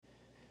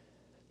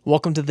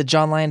Welcome to the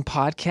John Lyon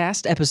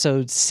Podcast,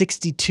 episode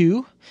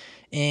 62,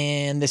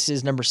 and this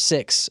is number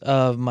 6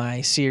 of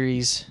my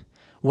series,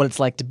 What It's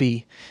Like to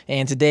Be.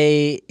 And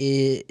today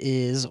it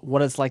is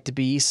what it's like to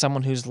be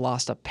someone who's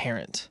lost a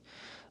parent.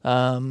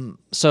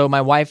 So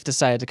my wife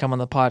decided to come on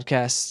the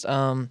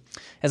podcast.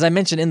 As I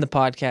mentioned in the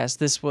podcast,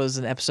 this was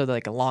an episode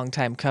like a long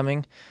time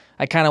coming.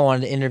 I kind of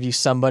wanted to interview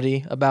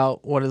somebody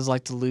about what it's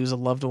like to lose a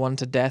loved one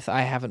to death.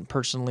 I haven't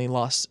personally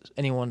lost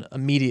anyone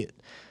immediate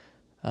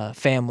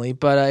family,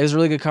 but it was a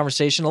really good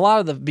conversation. A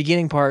lot of the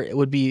beginning part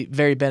would be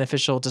very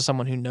beneficial to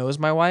someone who knows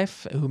my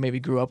wife, who maybe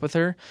grew up with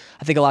her.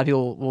 I think a lot of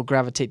people will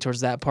gravitate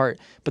towards that part,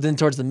 but then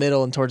towards the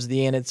middle and towards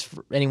the end, it's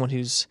for anyone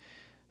who's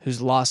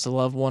lost a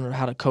loved one or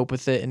how to cope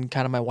with it, and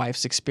kind of my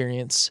wife's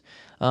experience.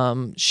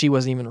 She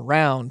wasn't even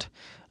around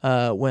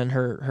when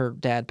her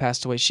dad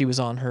passed away. She was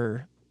on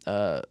her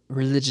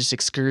religious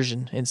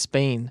excursion in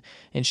Spain,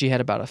 and she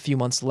had about a few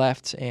months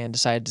left and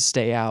decided to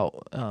stay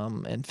out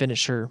and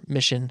finish her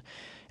mission,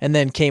 and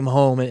then came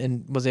home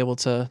and was able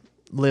to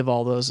live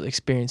all those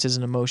experiences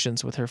and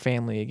emotions with her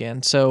family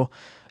again. So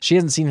she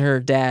hasn't seen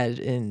her dad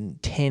in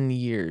 10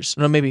 years.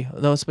 No,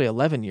 it's probably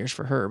 11 years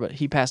for her, but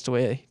he passed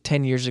away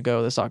 10 years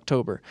ago this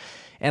October.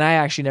 And I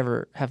actually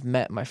never have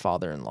met my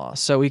father-in-law.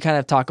 So we kind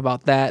of talk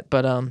about that.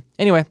 But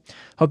anyway,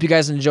 hope you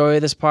guys enjoy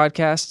this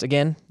podcast.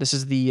 Again, this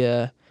is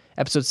the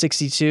episode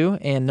 62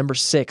 and number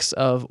 6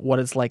 of What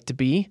It's Like to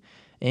Be.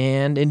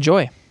 And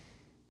enjoy.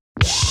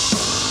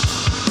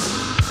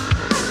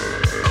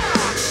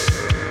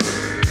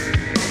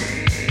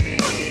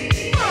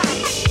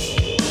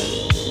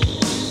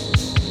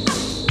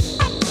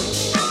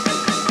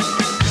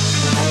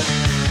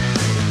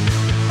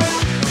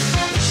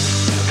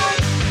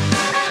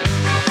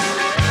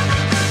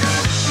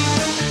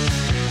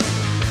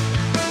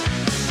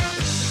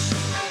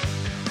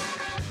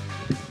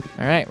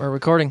 All right, we're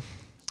recording.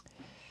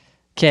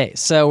 Okay,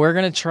 so we're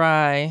going to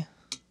try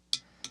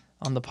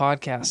on the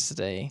podcast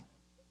today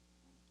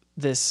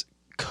this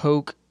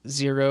Coke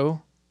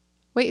Zero.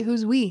 Wait,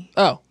 who's we?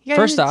 Oh,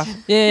 first off,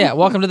 yeah.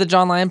 Welcome to the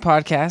John Lyon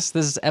Podcast.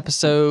 This is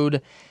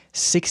episode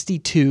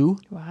 62.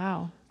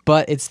 Wow.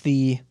 But it's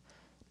the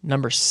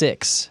number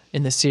 6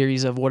 in the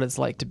series of What It's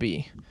Like to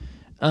Be.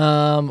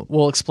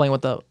 We'll explain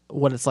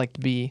what it's like to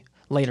be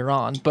later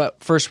on.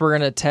 But first, we're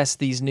going to test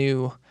these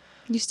new...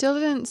 You still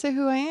didn't say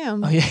who I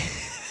am. Oh, yeah.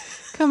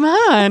 Come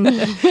on.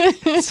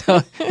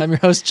 So I'm your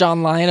host,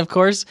 John Lyon, of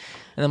course.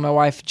 And then my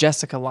wife,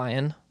 Jessica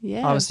Lyon.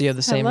 Yes. Obviously, you have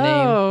the same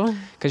Hello. name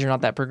because you're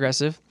not that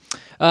progressive.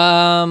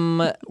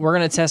 We're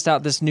going to test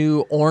out this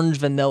new orange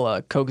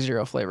vanilla Coke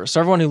Zero flavor.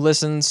 So everyone who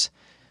listens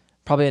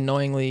probably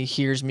annoyingly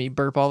hears me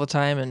burp all the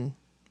time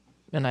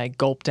and I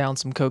gulp down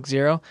some Coke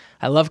Zero.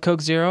 I love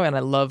Coke Zero and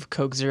I love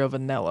Coke Zero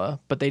vanilla,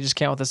 but they just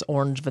came out with this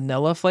orange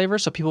vanilla flavor.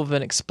 So people have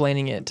been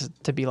explaining it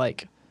to be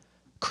like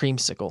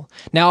creamsicle.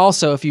 Now,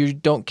 also, if you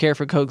don't care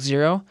for Coke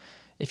Zero,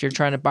 if you're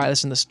trying to buy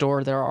this in the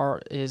store,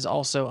 is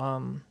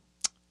also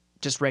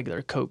just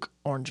regular Coke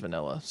orange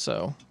vanilla.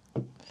 So,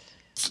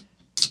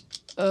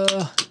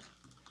 let's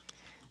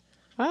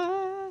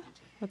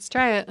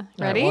try it.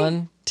 Ready? Right,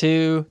 1,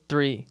 2,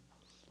 3.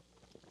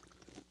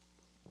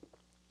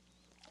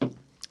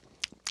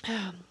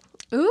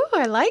 Ooh,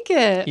 I like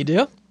it. You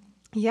do?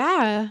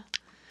 Yeah.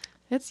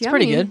 It's yummy.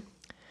 Pretty good.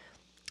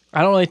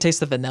 I don't really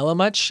taste the vanilla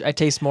much. I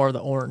taste more of the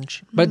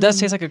orange, but it does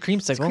taste like a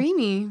creamsicle. It's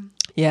creamy.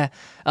 Yeah.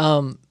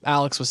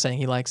 Alex was saying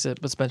he likes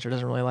it, but Spencer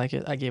doesn't really like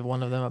it. I gave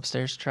one of them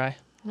upstairs to try.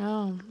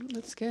 Oh,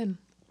 that's good.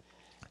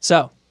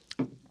 So,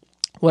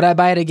 would I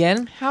buy it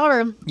again?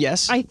 However,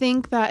 Yes. I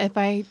think that if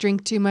I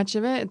drink too much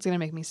of it, it's going to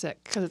make me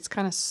sick because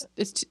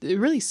it's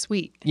really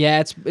sweet.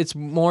 Yeah, it's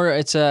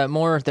more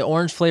the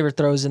orange flavor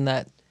throws in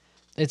that.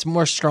 It's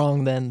more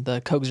strong than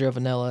the Coke Zero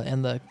vanilla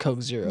and the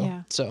Coke Zero.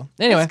 Yeah. So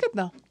anyway, It's good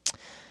though.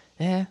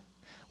 Yeah,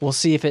 we'll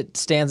see if it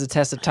stands the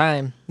test of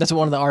time. That's what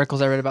one of the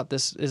articles I read about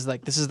this is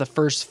like. This is the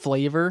first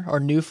flavor or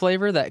new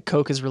flavor that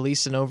Coke has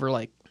released in over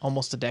like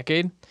almost a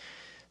decade.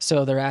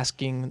 So they're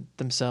asking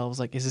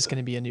themselves like, is this going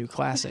to be a new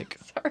classic?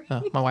 Sorry.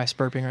 Oh, my wife's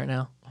burping right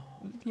now.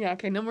 Yeah.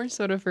 Okay. No more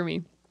soda for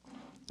me.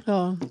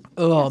 Oh.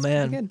 Oh That's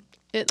man.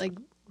 pretty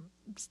good.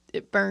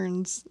 It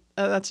burns.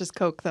 That's just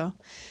Coke though.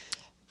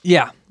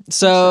 Yeah.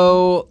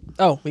 So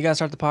we gotta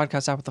start the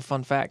podcast out with a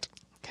fun fact.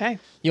 Okay.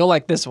 You'll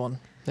like this one.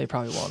 They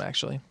probably won't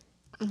actually.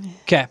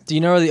 Okay. Do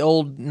you know the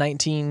old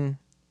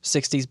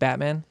 1960s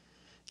Batman?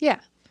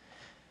 Yeah.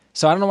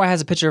 So I don't know why it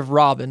has a picture of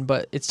Robin,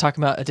 but it's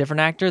talking about a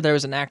different actor. There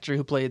was an actor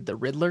who played the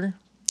Riddler.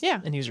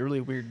 Yeah. And he was a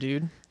really weird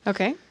dude.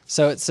 Okay.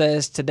 So it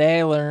says, today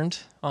I learned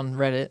on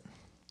Reddit,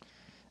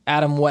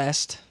 Adam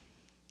West,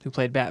 who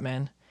played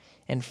Batman,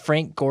 and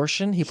Frank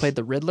Gorshin, he played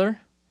the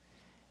Riddler,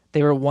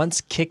 they were once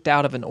kicked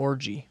out of an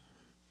orgy.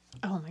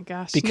 Oh my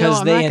gosh.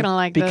 Because I'm not gonna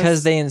like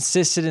this. they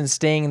insisted in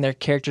staying in their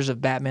characters of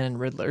Batman and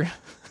Riddler.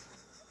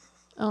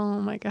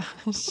 Oh my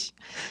gosh.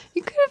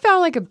 You could have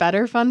found like a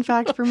better fun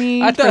fact for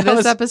me I for thought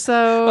this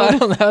episode. I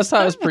don't know. I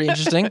thought it was pretty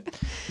interesting.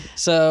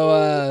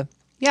 So,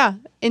 yeah.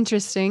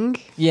 Interesting.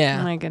 yeah.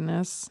 Oh my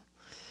goodness.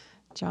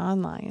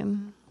 John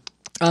Lyon.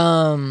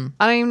 Um,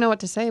 I don't even know what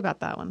to say about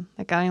that one.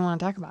 Like, I don't even want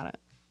to talk about it.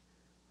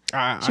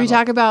 Should we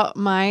talk about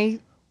my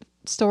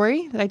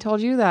story that I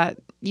told you that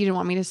you didn't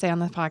want me to say on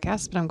the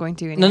podcast, but I'm going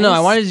to anyways? No, I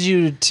wanted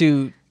you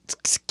to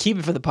keep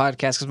it for the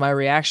podcast because my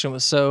reaction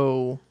was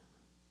so,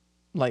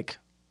 like,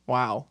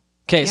 wow.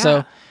 Okay,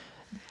 so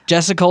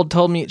Jessica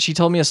told me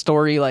a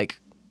story like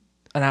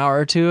an hour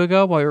or two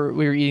ago while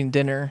we were eating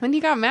dinner. And he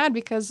got mad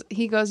because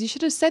he goes, you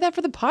should have said that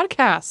for the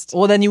podcast.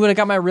 Well, then you would have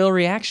got my real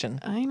reaction.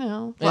 I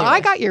know. Well, Anyway.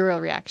 I got your real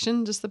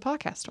reaction, just the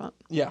podcast one.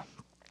 Yeah.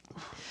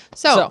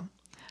 So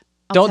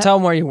don't tell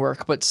them where you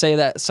work, but say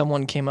that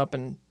someone came up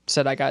and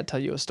said, I got to tell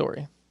you a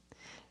story.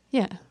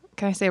 Yeah.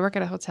 Can I say I work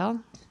at a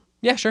hotel?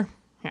 Yeah, sure.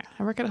 Yeah,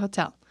 I work at a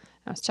hotel.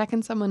 I was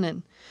checking someone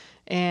in,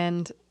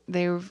 and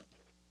there was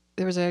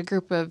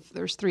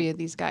three of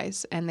these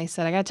guys, and they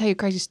said, I got to tell you a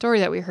crazy story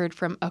that we heard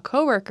from a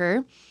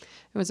coworker.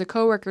 It was a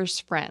coworker's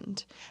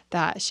friend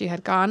that she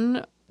had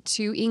gone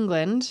to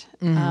England,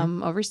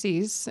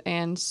 overseas,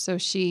 and so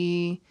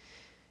she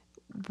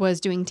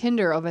was doing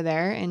Tinder over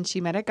there, and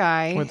she met a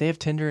guy. Wait, they have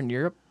Tinder in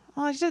Europe?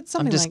 Well, I did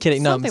something. I'm just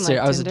kidding. No, I'm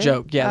serious. I was a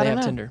joke. Yeah, they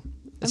have Tinder.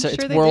 It's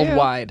they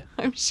worldwide.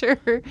 do. I'm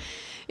sure.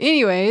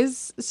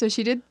 Anyways, so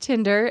she did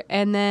Tinder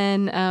and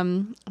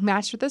then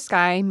matched with this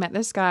guy, met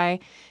this guy,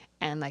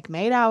 and like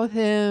made out with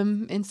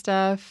him and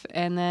stuff,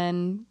 and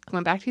then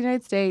went back to the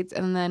United States.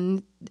 And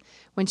then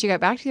when she got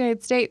back to the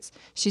United States,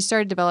 she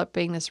started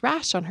developing this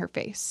rash on her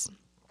face.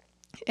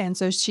 And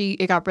so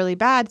it got really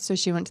bad, so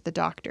she went to the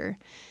doctor.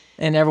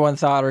 And everyone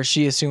thought, or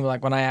she assumed,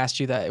 like when I asked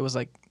you that it was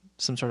like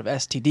some sort of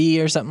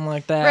STD or something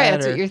like that. Right,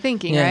 that's what you're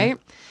thinking, right?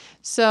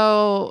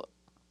 So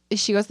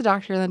she goes to the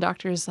doctor, and the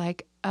doctor is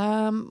like,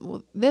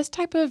 well, this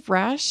type of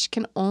rash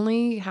can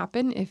only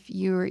happen if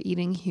you're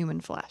eating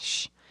human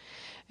flesh.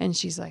 And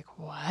she's like,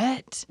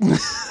 what?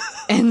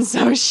 And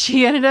so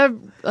she ended up,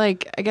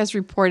 like, I guess,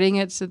 reporting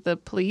it to the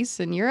police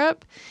in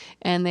Europe.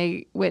 And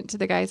they went to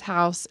the guy's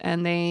house,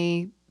 and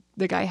the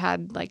guy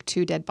had like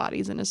 2 dead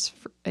bodies in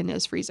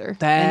his freezer.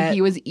 And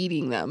he was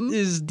eating them.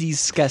 Is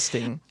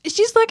disgusting.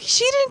 She's like,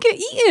 she didn't get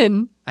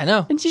eaten. I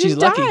know. And she didn't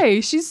die.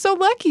 She's so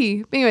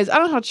lucky. Anyways, I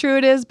don't know how true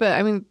it is, but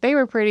I mean, they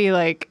were pretty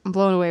like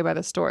blown away by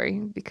the story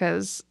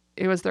because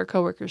it was their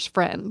coworker's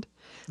friend.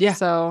 Yeah.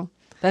 So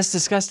that's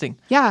disgusting.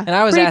 Yeah. And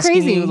I was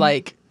asking crazy. you,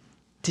 like,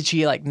 did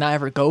she like not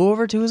ever go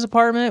over to his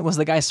apartment? Was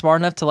the guy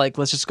smart enough to like,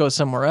 let's just go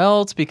somewhere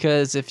else?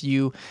 Because if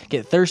you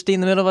get thirsty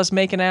in the middle of us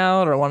making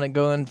out or want to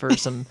go in for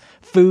some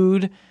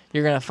food,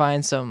 you're going to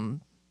find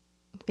some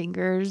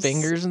fingers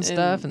and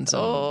stuff and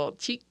some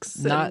cheeks.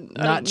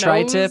 Not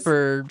tri-tip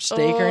or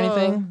steak or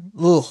anything.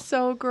 Ugh.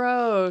 So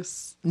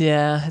gross.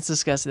 Yeah, it's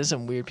disgusting. There's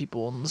some weird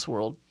people in this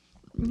world.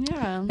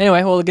 Yeah.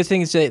 Anyway, well, the good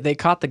thing is they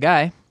caught the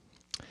guy.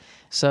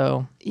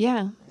 So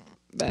yeah.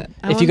 But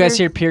if you guys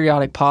hear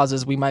periodic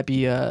pauses, we might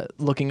be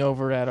looking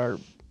over at our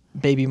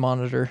baby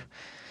monitor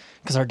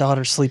because our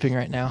daughter's sleeping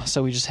right now.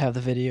 So we just have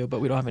the video,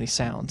 but we don't have any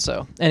sound.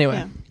 So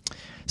anyway,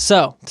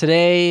 So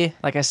today,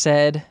 like I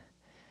said,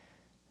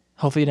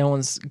 hopefully no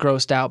one's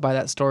grossed out by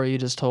that story you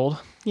just told.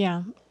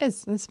 Yeah,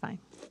 it's fine.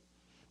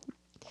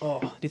 Oh,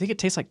 do you think it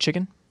tastes like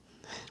chicken?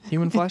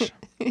 Human flesh?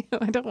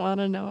 I don't want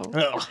to know.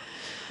 Ugh.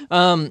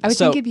 I would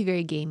think it'd be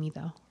very gamey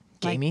though.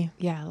 Gamey? Like,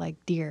 yeah, like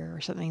deer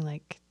or something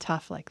like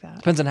tough like that.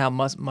 Depends on how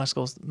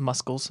muscles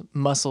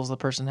the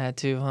person had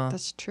too, huh?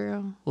 That's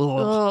true.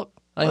 Ugh.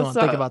 I don't want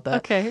to think about that.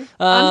 Okay.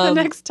 On to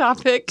the next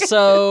topic.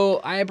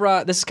 So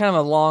this is kind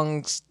of a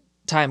long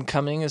time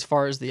coming as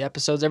far as the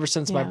episodes. Ever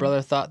since my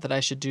brother thought that I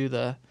should do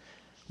the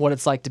What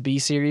It's Like to Be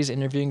series,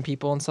 interviewing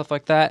people and stuff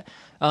like that.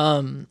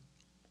 I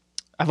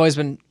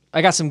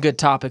got some good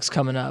topics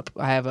coming up.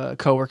 I have a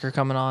coworker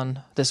coming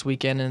on this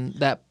weekend, and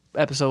that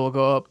episode will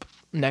go up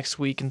next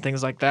week and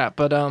things like that.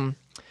 But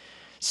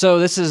so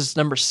this is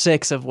number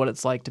 6 of What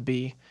It's Like to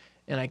Be,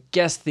 and I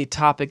guess the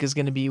topic is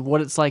going to be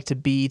what it's like to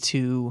be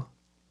to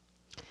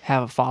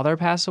have a father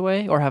pass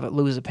away or have it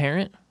lose a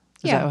parent.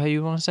 Is that how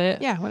you want to say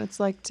it? Yeah, what it's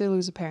like to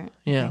lose a parent.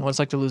 Yeah, what it's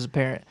like to lose a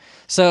parent.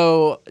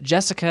 So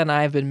Jessica and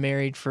I have been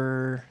married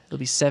it'll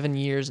be 7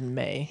 years in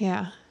May.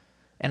 Yeah.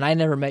 And I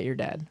never met your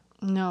dad.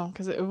 No,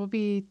 because it will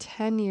be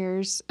 10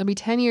 years. It'll be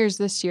 10 years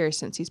this year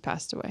since he's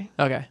passed away.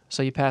 Okay,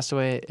 so you passed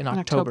away in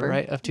October,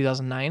 right, of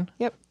 2009?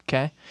 Yep.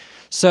 Okay.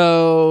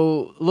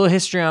 So a little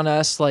history on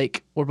us.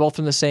 Like, we're both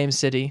from the same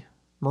city,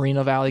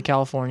 Moreno Valley,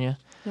 California.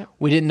 Yep.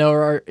 We didn't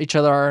know each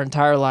other our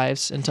entire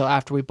lives until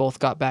after we both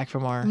got back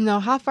from our... No,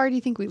 how far do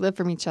you think we live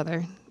from each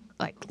other?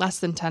 Like less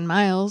than 10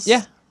 miles?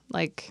 Yeah.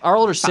 Like our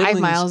older 5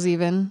 miles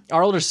even.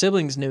 Our older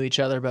siblings knew each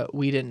other, but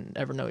we didn't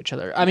ever know each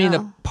other. I mean,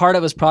 the part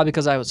of it was probably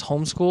because I was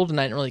homeschooled and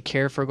I didn't really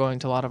care for going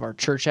to a lot of our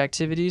church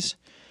activities.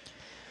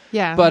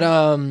 Yeah.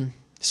 But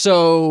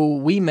so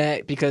we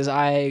met because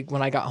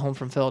when I got home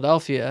from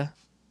Philadelphia,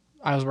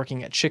 I was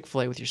working at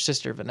Chick-fil-A with your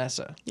sister,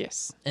 Vanessa.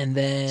 Yes. And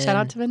then... Shout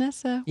out to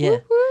Vanessa. Yeah.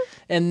 Woo-hoo.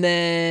 And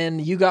then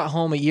you got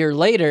home a year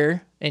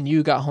later, and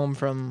you got home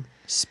from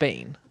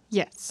Spain.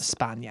 Yes.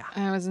 España.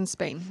 I was in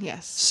Spain,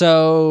 yes.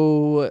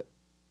 So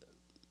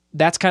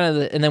that's kind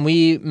of and then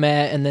we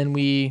met, and then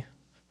we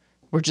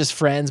were just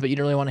friends, but you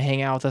didn't really want to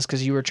hang out with us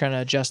because you were trying to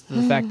adjust to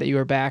the fact that you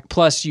were back.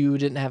 Plus, you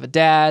didn't have a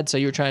dad, so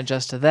you were trying to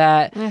adjust to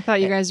that. And I thought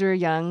you guys were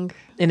young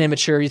and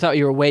immature. You thought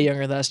you were way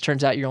younger than us.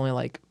 Turns out you're only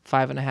like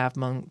 5.5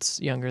 months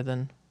younger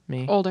than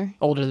me. Older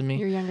than me.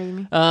 You're younger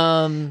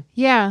than me.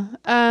 Yeah.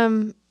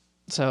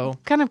 So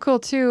kind of cool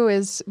too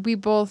is we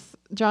both,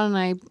 John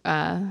and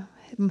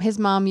I, his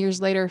mom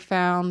years later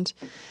found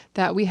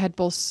that we had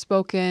both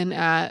spoken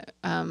at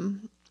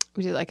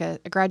we did like a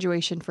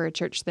graduation for a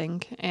church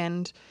thing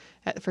and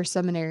for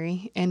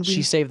seminary, and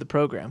she saved the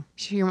program.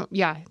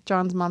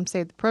 John's mom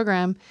saved the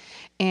program,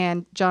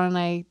 and John and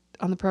I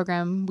on the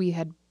program we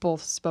had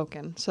both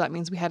spoken, so that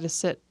means we had to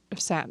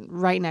sat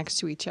right next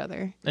to each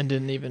other and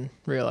didn't even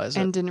realize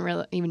it and didn't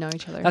really even know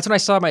each other. That's when I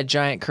saw my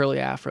giant curly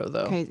afro,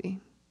 though. Crazy.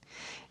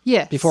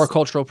 Yes. Before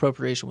cultural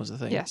appropriation was a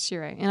thing. Yes,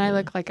 you're right. And I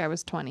look like I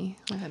was 20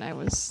 and I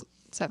was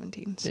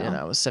 17. So. Yeah, and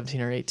I was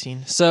 17 or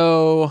 18.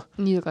 So.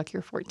 And you look like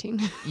you're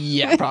 14.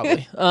 Yeah,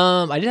 probably.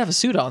 I did have a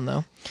suit on,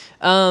 though.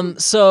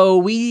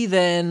 So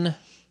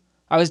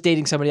I was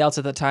dating somebody else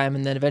at the time,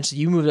 and then eventually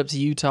you moved up to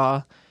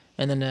Utah,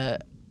 and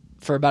then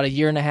for about a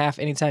year and a half,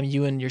 anytime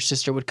you and your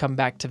sister would come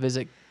back to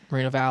visit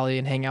Moreno Valley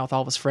and hang out with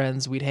all of his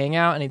friends, we'd hang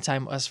out.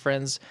 Anytime us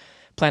friends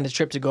planned a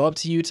trip to go up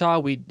to Utah,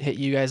 we'd hit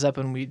you guys up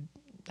and we'd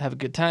have a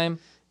good time.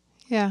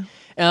 Yeah.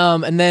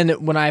 And then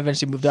when I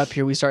eventually moved up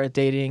here, we started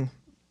dating.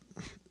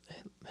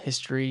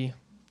 History.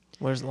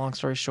 Where's the long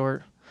story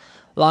short?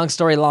 Long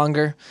story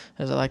longer,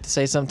 as I like to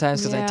say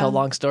sometimes, because I tell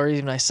long stories.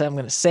 Even I say I'm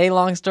going to say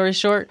long story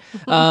short.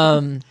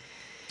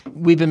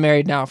 We've been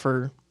married now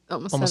for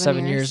almost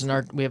 7 years,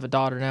 and we have a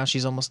daughter now.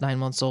 She's almost 9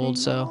 months old.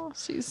 So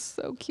she's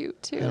so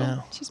cute too.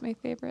 She's my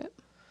favorite.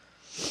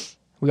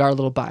 We are a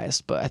little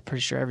biased, but I'm pretty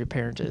sure every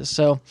parent is.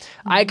 So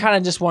I kind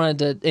of just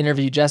wanted to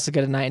interview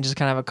Jessica tonight and just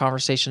kind of have a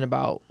conversation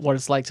about what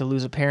it's like to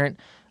lose a parent.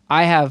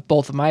 I have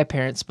both of my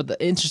parents, but the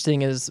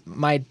interesting is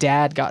my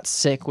dad got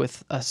sick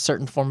with a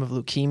certain form of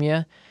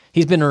leukemia.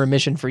 He's been in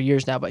remission for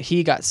years now, but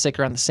he got sick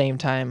around the same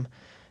time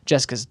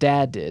Jessica's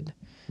dad did.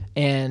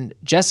 And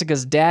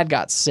Jessica's dad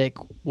got sick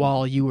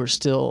while you were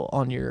still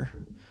on your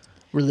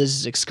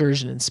religious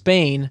excursion in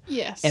Spain.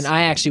 Yes. And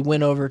I actually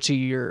went over to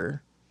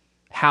your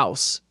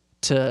house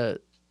to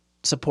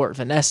support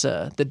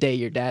Vanessa the day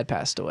your dad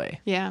passed away.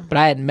 Yeah. But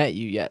I hadn't met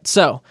you yet.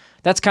 So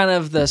that's kind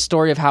of the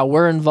story of how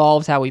we're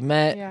involved, how we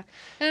met. Yeah.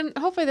 And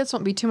hopefully this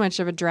won't be too much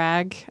of a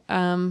drag.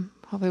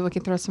 Hopefully we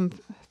can throw some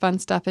fun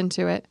stuff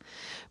into it.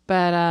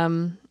 But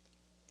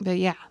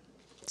yeah.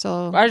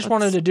 So I just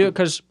wanted to do it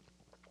because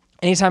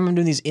anytime I'm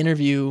doing these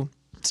interview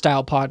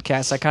style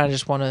podcasts, I kind of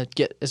just want to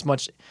get as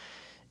much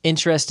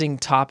interesting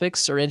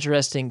topics or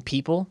interesting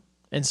people.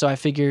 And so I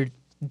figured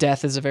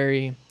death is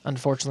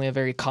unfortunately a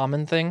very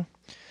common thing.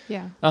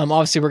 Yeah.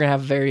 Obviously, we're going to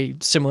have very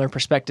similar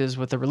perspectives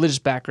with a religious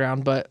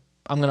background, but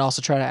I'm going to also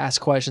try to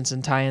ask questions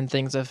and tie in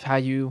things of how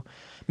you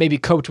maybe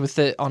coped with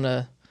it on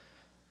a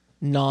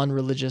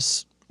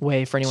non-religious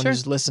way for anyone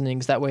who's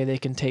listening, so that way they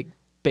can take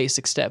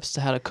basic steps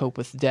to how to cope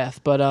with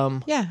death. But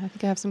yeah, I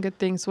think I have some good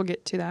things. We'll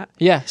get to that.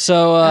 Yeah.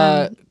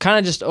 So kind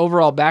of just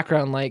overall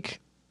background,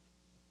 like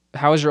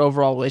how was your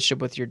overall relationship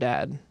with your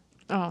dad?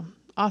 Oh,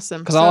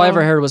 awesome. Because all I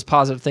ever heard was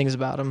positive things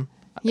about him.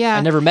 Yeah.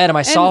 I never met him.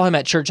 I saw him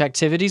at church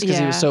activities because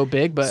he was so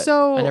big, but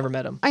I never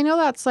met him. I know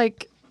that's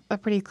like a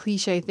pretty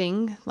cliche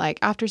thing. Like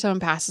after someone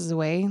passes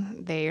away,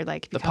 they're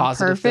like become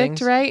perfect,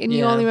 things. Right? And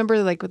you only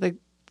remember like the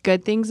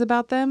good things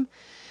about them.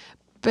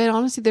 But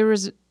honestly,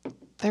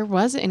 there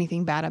wasn't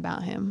anything bad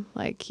about him.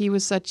 Like he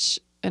was such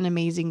an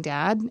amazing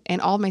dad, and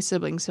all of my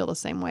siblings feel the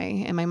same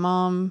way. And my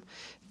mom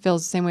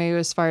feels the same way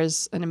as far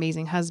as an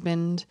amazing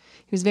husband.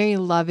 He was very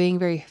loving,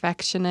 very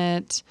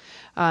affectionate.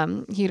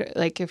 He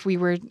like if we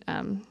were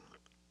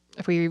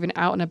even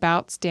out and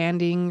about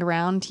standing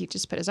around, he'd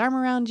just put his arm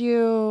around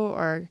you,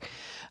 or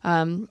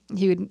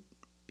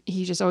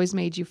he just always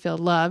made you feel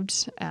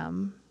loved.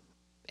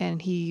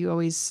 And he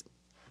always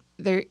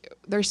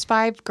there's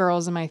 5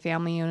 girls in my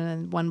family and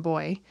then 1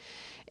 boy.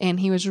 And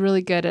he was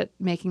really good at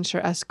making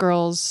sure us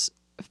girls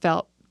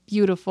felt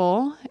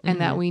beautiful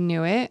and that we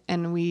knew it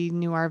and we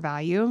knew our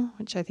value,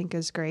 which I think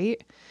is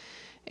great.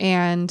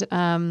 And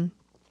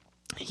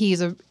he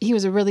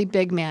was a really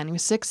big man. He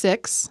was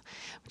 6'6",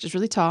 which is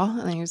really tall,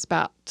 and then he was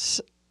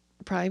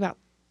probably about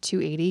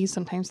 280,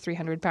 sometimes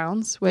 300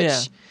 pounds.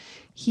 But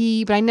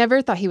I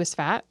never thought he was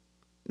fat.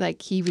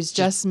 Like he was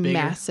just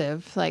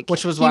massive. Like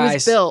which was why he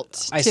was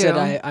built. I said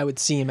I would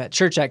see him at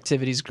church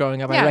activities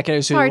growing up. Yeah, I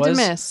recognized who he was. Hard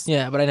to miss.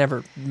 Yeah, but I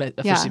never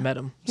officially met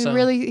him. He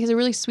has a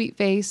really sweet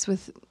face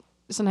with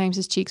sometimes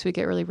his cheeks would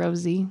get really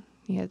rosy.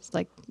 He has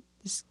like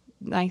this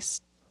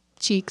nice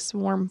cheeks,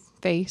 warm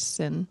face,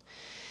 and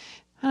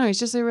I don't know, he's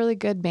just a really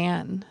good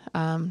man.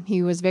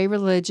 He was very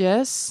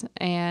religious,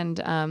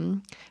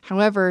 and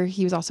however,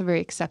 he was also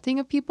very accepting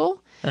of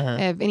people,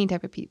 of any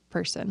type of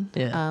person.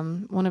 Yeah.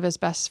 One of his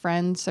best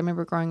friends, I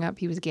remember growing up,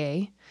 he was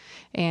gay,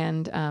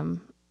 and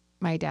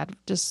my dad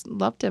just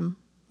loved him.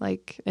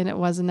 and it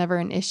was never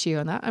an issue.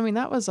 And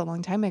that was a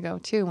long time ago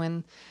too,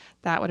 when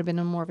that would have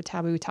been more of a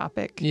taboo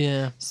topic.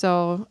 Yeah.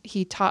 So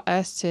he taught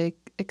us to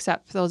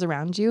accept those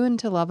around you and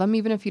to love them,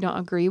 even if you don't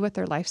agree with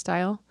their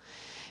lifestyle.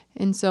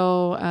 And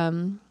so,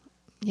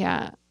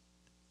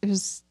 it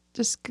was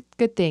just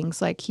good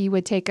things. Like he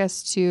would take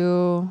us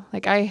to,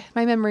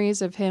 my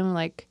memories of him,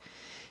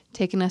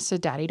 taking us to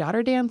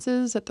daddy-daughter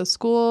dances at the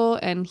school.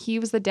 And he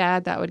was the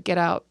dad that would get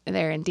out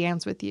there and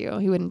dance with you.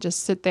 He wouldn't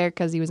just sit there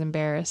because he was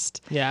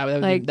embarrassed. Yeah,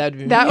 that would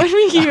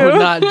be you. I would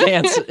not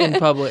dance in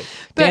public.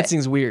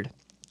 Dancing's weird.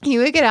 He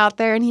would get out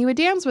there and he would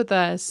dance with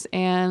us,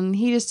 and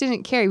he just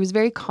didn't care. He was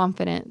very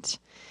confident,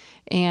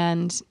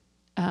 and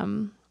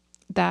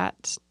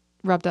that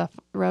rubbed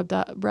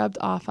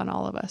off on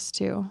all of us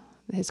too.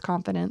 His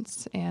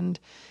confidence, and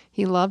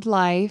he loved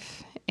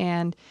life,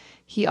 and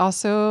he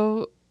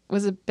also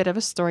was a bit of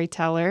a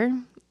storyteller,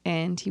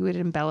 and he would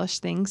embellish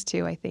things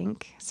too. I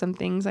think some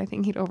things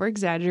he'd over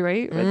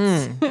exaggerate.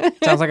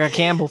 Sounds like a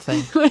Campbell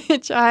thing,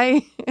 which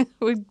I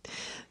would.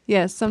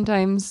 Yes,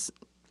 sometimes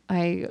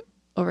I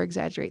over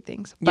exaggerate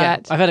things. But yeah,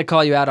 I've had to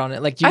call you out on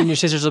it. Like you and your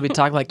sisters will be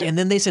talking like, and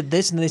then they said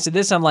this and they said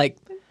this. I'm like,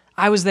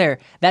 I was there.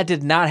 That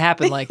did not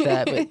happen like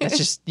that. But that's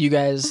just you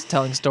guys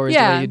telling stories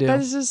the way you do.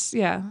 That's just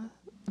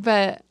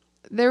But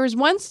there was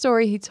one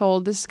story he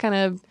told. This kind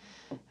of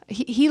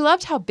he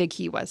loved how big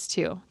he was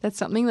too. That's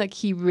something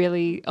he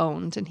really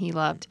owned and he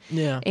loved.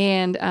 Yeah.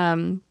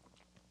 And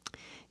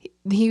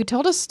he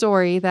told a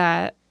story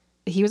that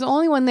he was the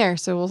only one there,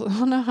 so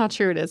we'll know how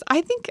true it is.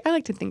 I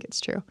like to think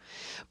it's true.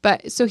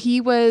 But so he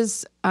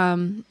was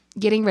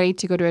getting ready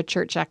to go to a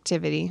church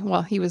activity.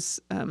 Well, he was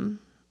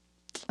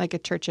like a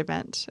church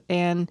event,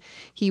 and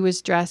he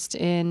was dressed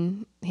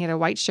he had a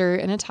white shirt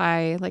and a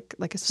tie, like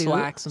a suit.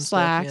 Slacks and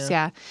stuff,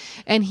 yeah.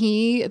 And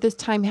he, at this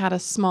time, had a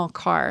small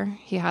car.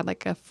 He had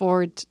like a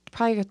Ford,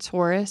 probably a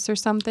Taurus or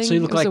something. So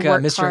you look like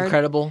Mr. car.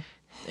 Incredible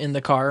in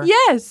the car.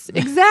 Yes,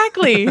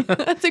 exactly.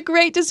 That's a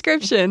great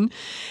description.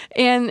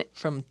 And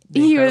from The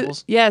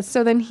Incredibles. Yes.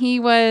 So then he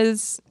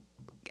was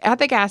at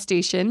the gas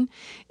station,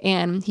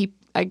 and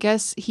I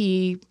guess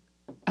he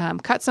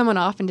cut someone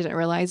off and didn't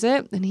realize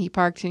it. And he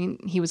parked and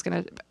he was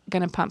gonna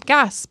pump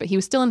gas, but he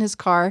was still in his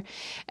car.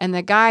 And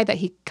the guy that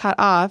he cut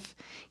off,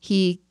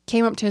 he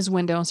came up to his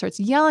window and starts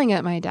yelling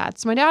at my dad.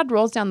 So my dad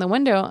rolls down the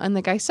window, and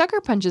the guy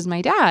sucker punches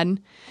my dad.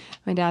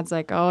 My dad's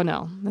like, oh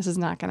no, this is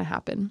not going to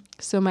happen.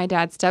 So my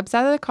dad steps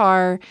out of the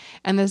car,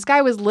 and this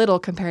guy was little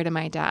compared to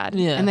my dad.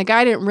 Yeah. And the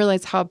guy didn't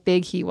realize how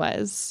big he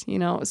was,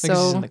 So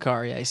he's in the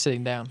car. Yeah, he's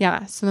sitting down.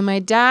 Yeah. So then my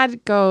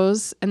dad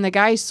goes, and the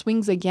guy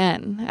swings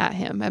again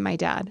at my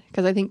dad,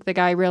 because I think the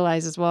guy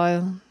realizes, well,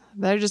 I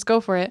better just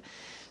go for it.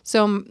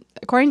 So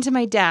according to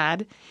my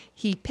dad,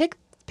 he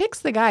picks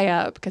the guy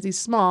up because he's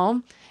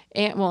small,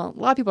 and a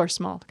lot of people are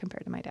small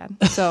compared to my dad.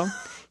 So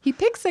he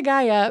picks the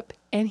guy up,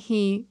 and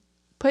he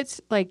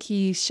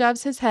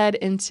shoves his head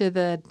into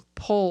the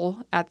pole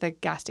at the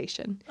gas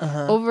station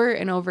over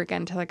and over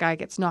again until the guy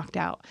gets knocked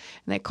out.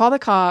 And they call the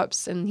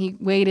cops, and he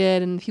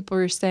waited, and people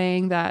were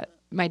saying that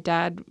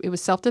it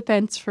was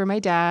self-defense for my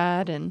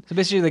dad. And so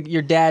basically,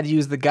 your dad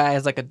used the guy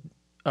as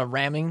a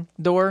ramming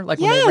door, when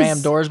Yes. they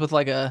ram doors with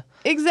a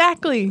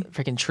exactly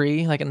freaking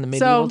tree, like in the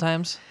medieval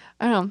times.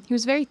 I don't know. He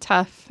was very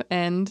tough,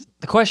 and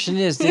The question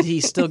is, did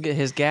he still get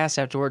his gas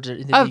afterwards? Or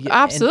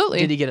absolutely.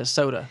 Did he get a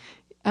soda?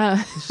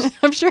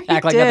 I'm sure he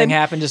Act like did. nothing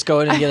happened, just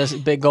go in and get a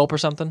big gulp or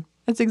something?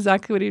 That's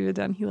exactly what he would have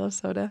done. He loves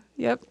soda.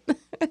 Yep.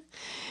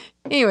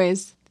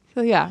 Anyways,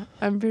 so yeah,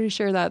 I'm pretty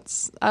sure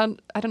that's, I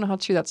don't know how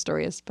true that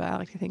story is, but I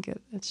like to think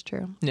it's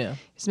true. Yeah.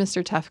 He's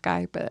Mr. Tough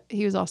Guy, but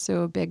he was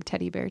also a big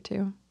teddy bear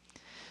too.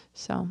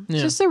 So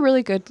Yeah. just a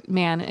really good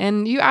man.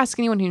 And you ask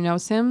anyone who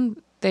knows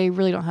him, they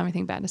really don't have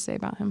anything bad to say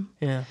about him.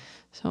 Yeah.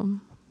 So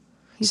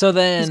he's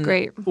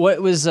great. What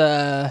was,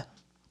 so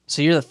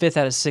you're the fifth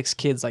out of six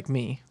kids like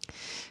me.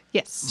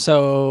 Yes.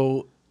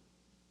 So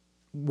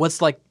what's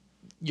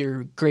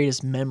your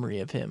greatest memory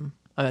of him?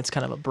 That's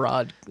kind of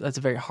that's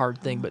a very hard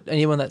thing, but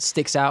anyone that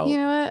sticks out? You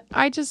know what?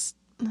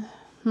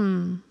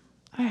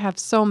 I have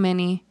so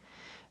many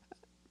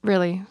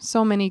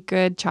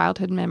good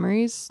childhood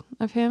memories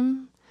of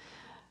him.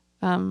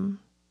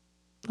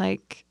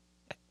 Like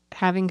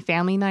having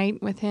family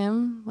night with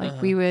him.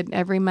 We would,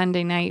 every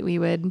Monday night, we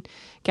would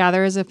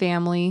gather as a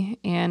family,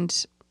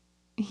 and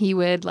he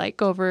would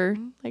go over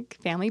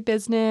family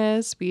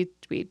business. We'd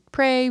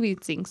pray,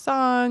 we'd sing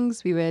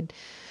songs, we would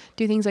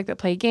do things like that,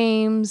 play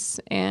games,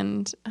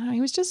 and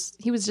he was just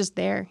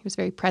there. He was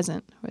very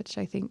present, which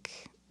I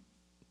think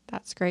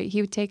that's great.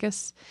 He would took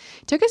us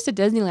to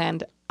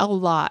Disneyland a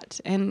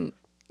lot. And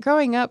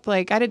growing up,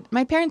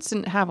 my parents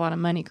didn't have a lot of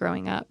money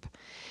growing up,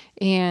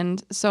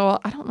 and so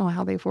I don't know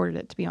how they afforded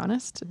it, to be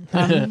honest.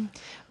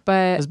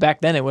 But because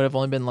back then it would have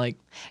only been I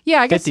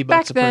guess $50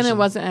 back a then person. it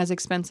wasn't as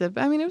expensive.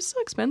 I mean, it was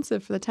still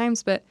expensive for the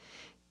times, but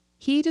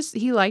he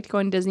liked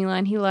going to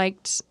Disneyland. He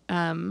liked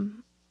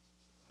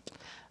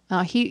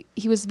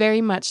he was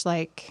very much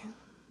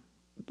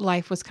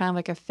life was kind of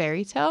like a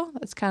fairy tale.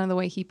 That's kind of the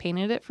way he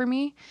painted it for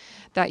me,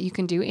 that you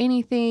can do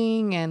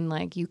anything,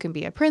 and you can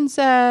be a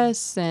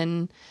princess,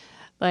 and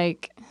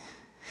Like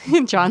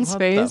John's What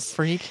face. the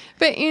freak?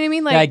 But you know what I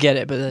mean? Like Yeah, I get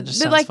it, but that just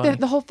sounds like funny.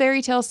 the whole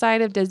fairy tale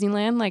side of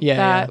Disneyland, like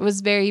that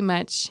was very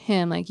much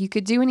him. Like you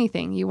could do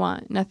anything you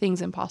want.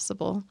 Nothing's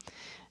impossible.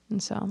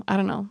 And so I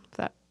don't know if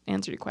that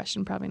answered your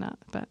question. Probably not.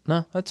 But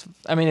No, it's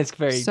a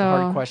very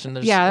hard question.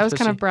 That was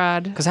kind of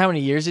broad. Because how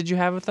many years did you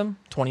have with them?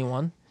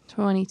 21?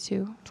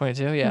 22.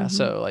 22? Yeah.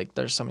 So like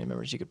there's so many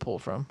memories you could pull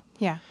from.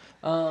 Yeah.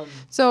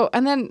 So,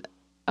 and then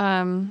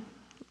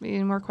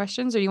any more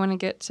questions, or you want to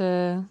get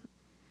to...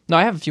 No,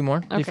 I have a few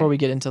more before we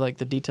get into like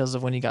the details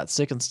of when you got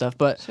sick and stuff.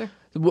 But Sure.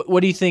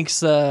 What do you think's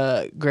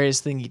the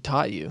greatest thing he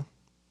taught you?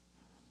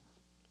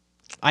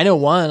 I know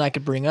one I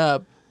could bring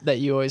up that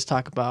you always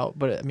talk about,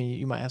 but I mean,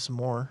 you might have some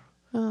more.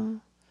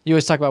 You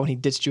always talk about when he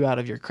ditched you out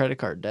of your credit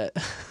card debt.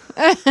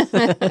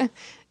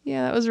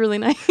 Yeah, that was really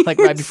nice. Like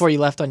right before you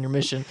left on your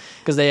mission,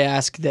 because they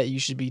ask that you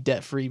should be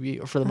debt free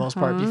for the most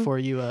part before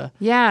you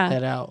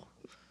head out.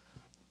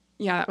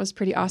 Yeah, that was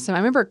pretty awesome. I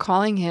remember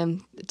calling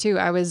him too.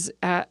 I was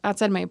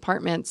outside my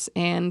apartments,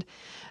 and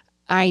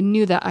I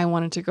knew that I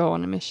wanted to go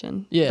on a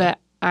mission. Yeah. But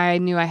I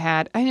knew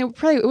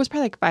it was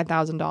probably like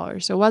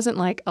 $5,000. So it wasn't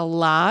like a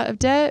lot of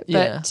debt,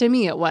 but to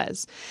me it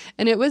was.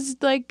 And it was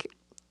like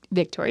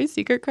Victoria's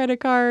Secret credit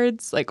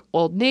cards, like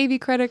Old Navy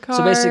credit cards.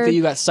 So basically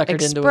you got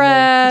suckered into it.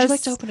 Would you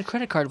like to open a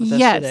credit card with us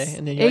today?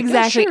 And then you're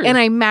exactly. Like, yeah, sure. And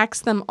I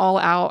maxed them all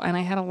out, and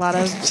I had a lot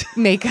of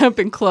makeup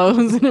and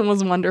clothes, and it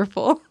was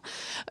wonderful.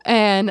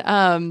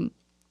 And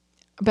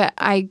but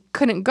I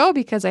couldn't go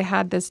because I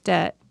had this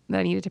debt that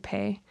I needed to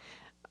pay.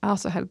 I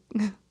also had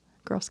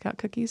Girl Scout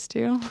cookies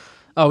too.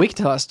 Oh, we can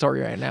tell that story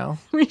right now.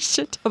 We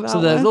should tell that.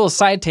 So the little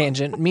side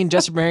tangent, me and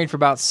Jess were married for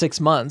about 6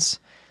 months.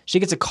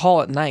 She gets a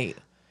call at night,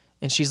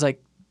 and she's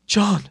like,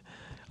 John,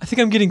 I think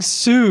I'm getting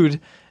sued.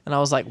 And I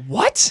was like,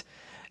 what?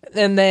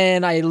 And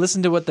then I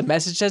listened to what the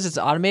message says. It's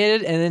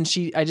automated. And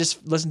then I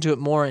just listened to it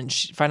more and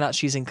find out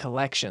she's in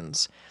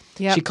collections.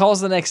 Yep. She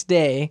calls the next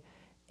day,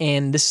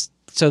 and this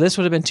would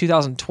have been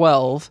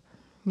 2012.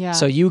 Yeah.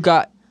 So you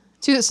got...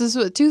 So this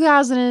was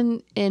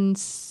 2008.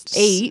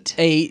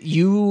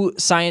 You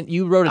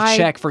wrote a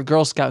check for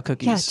Girl Scout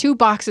cookies. Yeah, 2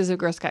 boxes of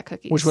Girl Scout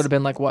cookies. Which would have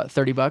been like what,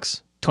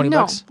 $30? $20?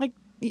 No, like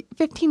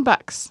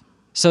 $15.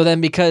 So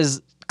then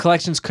because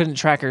collections couldn't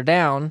track her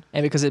down,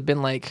 and because it'd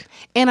been like...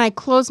 And I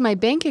closed my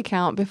bank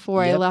account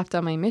before I left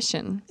on my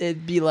mission.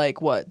 It'd be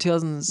like what,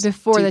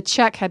 before the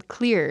check had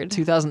cleared.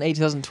 2008,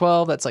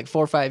 2012, that's like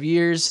 4 or 5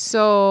 years.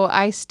 So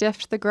I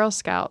stiffed the Girl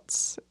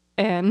Scouts.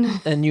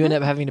 And you end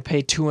up having to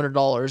pay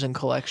 $200 in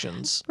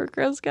collections for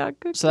Girl Scout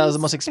cookies. So that was the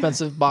most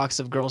expensive box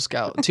of Girl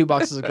Scout. 2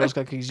 boxes of Girl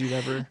Scout cookies you'd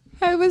ever...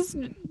 I was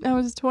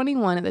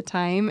 21 at the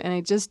time, and I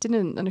just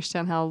didn't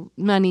understand how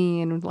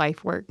money and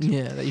life worked.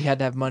 Yeah, that you had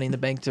to have money in the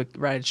bank to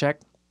write a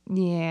check.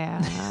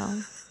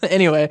 Yeah.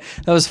 Anyway,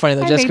 that was funny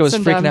though. Jessica was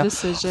freaking out.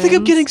 Decisions. I think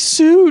I'm getting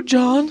sued,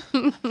 John.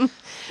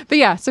 But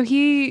yeah, so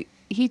he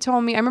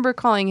told me. I remember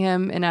calling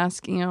him and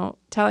asking,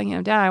 telling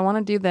him, Dad, I want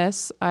to do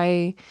this.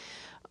 I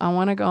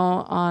want to go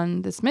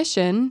on this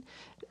mission,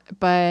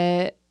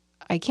 but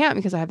I can't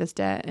because I have this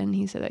debt. And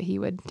he said that he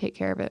would take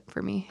care of it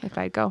for me if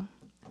I'd go,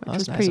 which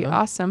was pretty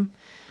awesome.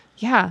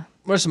 Yeah.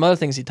 What are some other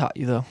things he taught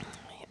you though?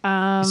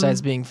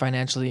 Besides being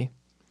financially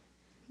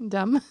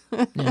dumb.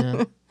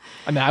 Yeah.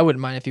 I mean, I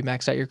wouldn't mind if you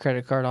maxed out your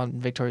credit card on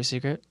Victoria's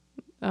Secret.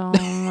 Oh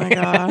my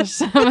gosh.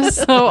 That was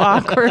so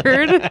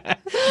awkward.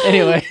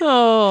 Anyway.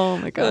 Oh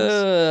my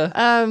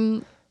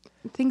gosh.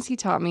 Things he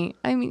taught me.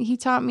 I mean, he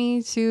taught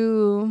me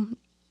to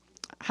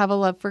have a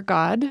love for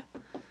God,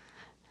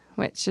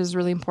 which is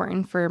really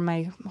important for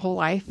my whole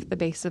life, the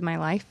base of my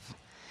life.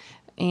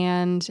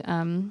 And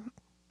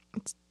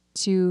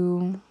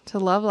to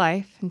love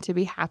life and to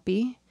be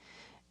happy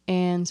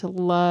and to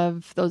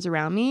love those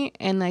around me.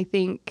 And I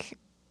think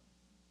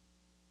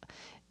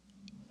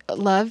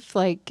love,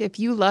 like if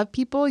you love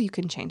people, you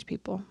can change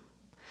people.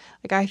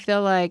 Like I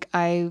feel like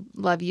I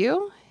love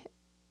you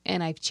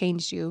and I've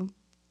changed you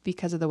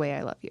because of the way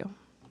I love you,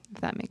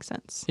 if that makes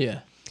sense.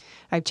 Yeah.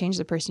 I've changed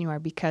the person you are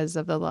because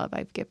of the love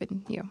I've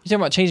given you. You talking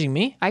about changing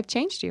me? I've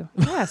changed you.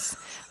 Yes.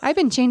 I've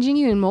been changing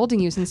you and molding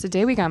you since the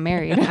day we got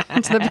married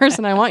to the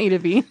person I want you to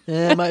be.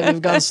 Yeah, it might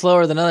have gone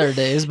slower than other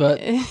days, but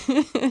I'm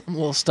a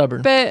little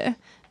stubborn. But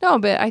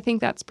I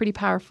think that's pretty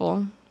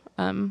powerful.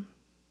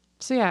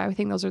 So yeah, I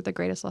think those are the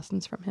greatest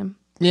lessons from him.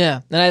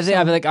 Yeah. And I think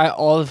I feel like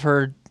all of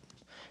her,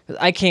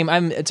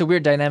 it's a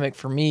weird dynamic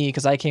for me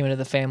because I came into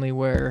the family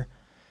where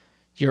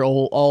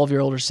all of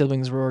your older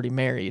siblings were already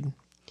married.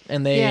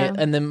 And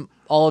and then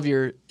all of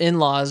your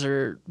in-laws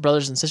or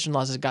brothers and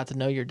sister-in-laws has got to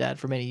know your dad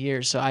for many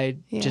years. So I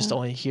just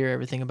only hear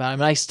everything about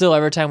him. And I still,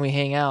 every time we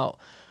hang out,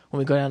 when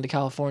we go down to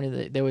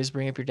California, they always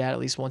bring up your dad at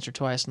least once or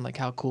twice and like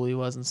how cool he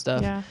was and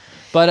stuff. Yeah.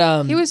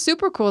 But he was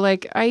super cool.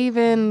 Like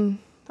a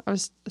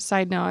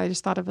side note, I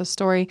just thought of a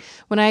story.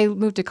 When I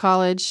moved to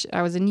college,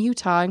 I was in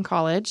Utah in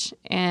college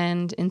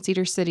and in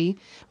Cedar City,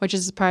 which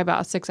is probably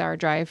about a 6-hour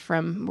drive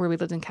from where we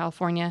lived in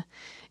California.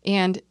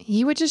 And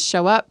he would just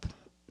show up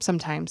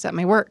sometimes at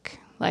my work.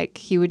 Like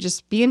he would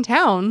just be in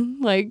town,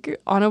 like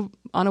on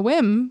a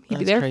whim. He'd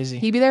be there. Crazy.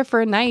 He'd be there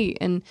for a night.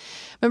 And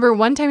remember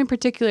one time in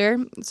particular,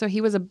 so he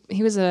was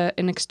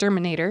an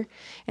exterminator,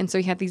 and so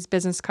he had these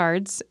business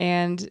cards,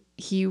 and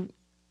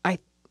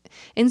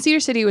in Cedar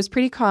City, it was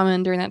pretty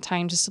common during that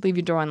time just to leave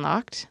your door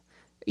unlocked,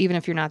 even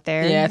if you're not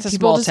there. Yeah, it's a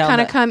People small just town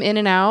kind of that- come in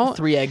and out.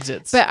 3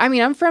 exits. But I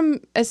mean, I'm from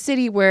a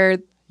city where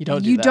you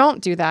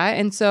don't do that.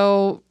 And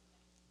so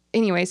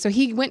anyway, so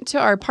he went to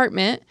our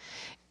apartment,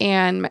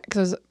 and because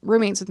I was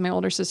roommates with my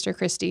older sister,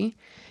 Christy,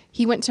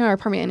 he went to our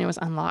apartment and it was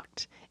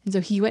unlocked. And so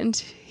he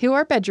went into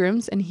our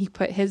bedrooms and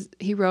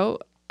he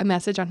wrote a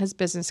message on his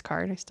business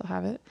card. I still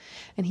have it.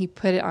 And he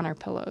put it on our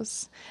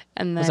pillows.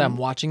 And then, I'm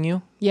watching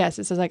you? yes,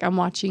 it says like, I'm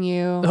watching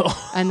you.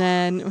 Oh. And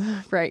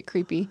then, right,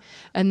 creepy.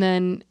 And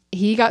then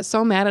he got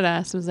so mad at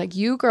us. It was like,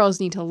 you girls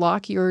need to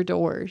lock your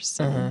doors.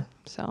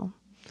 So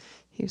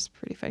he was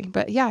pretty funny.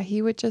 But yeah,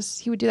 he would do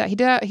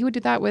that. He would do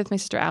that with my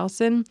sister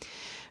Allison.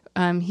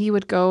 He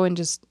would go and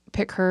just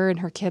pick her and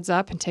her kids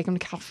up and take them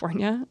to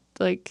California.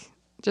 Like,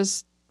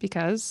 just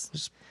because.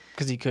 Just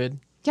because he could.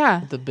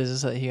 Yeah. The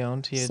business that he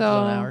owned. He had his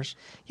So- own hours.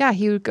 Yeah,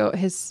 he would go.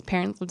 His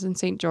parents lived in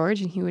St.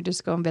 George, and he would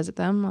just go and visit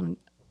them on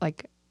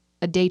like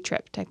a day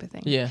trip type of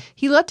thing. Yeah.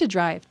 He loved to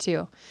drive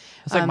too.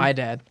 It's like my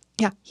dad.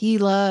 Yeah, he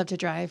loved to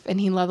drive, and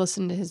he loved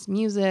listening to his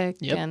music,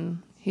 Yep.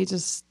 and he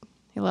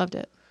loved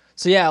it.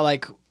 So yeah,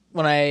 like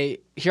when I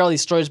hear all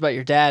these stories about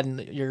your dad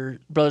and your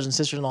brothers and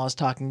sisters-in-laws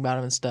talking about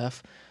him and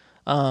stuff,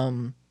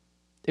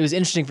 it was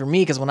interesting for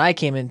me because when I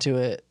came into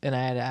it and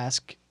I had to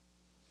ask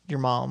your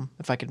mom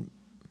if I could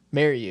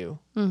marry you,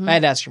 I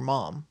had to ask your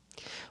mom.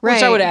 Which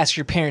I Right. would ask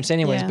your parents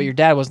anyways, Yeah. but your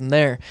dad wasn't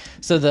there.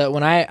 So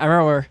when I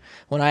remember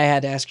when I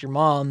had to ask your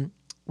mom,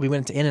 we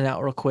went to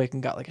In-N-Out real quick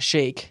and got like a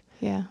shake.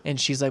 Yeah. And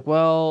she's like,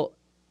 well,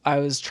 I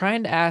was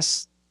trying to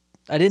ask,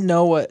 I didn't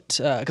know what,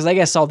 because I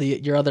guess all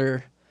your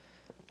other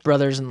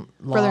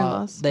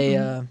Brother-in-laws.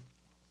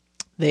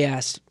 they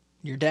asked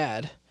your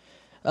dad.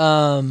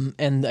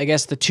 And I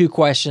guess the 2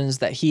 questions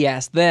that he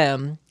asked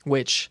them,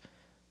 which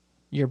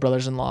your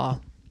brothers-in-law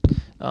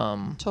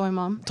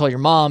told your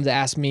mom to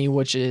ask me,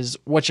 which is,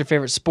 what's your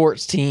favorite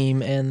sports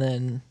team? And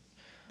then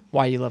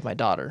why you love my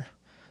daughter.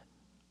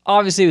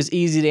 Obviously, it was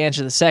easy to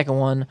answer the second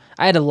one.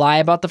 I had to lie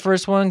about the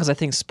first one because I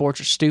think sports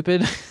are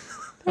stupid.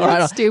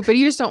 That's stupid.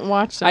 You just don't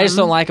watch them. I just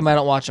don't like them. I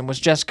don't watch them,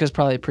 which Jessica's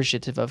probably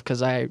appreciative of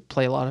because I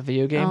play a lot of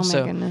video games. Oh, my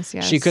so goodness,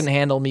 yes. she couldn't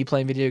handle me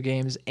playing video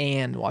games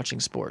and watching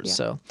sports. Yeah.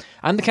 So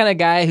I'm the kind of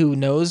guy who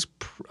knows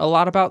a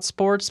lot about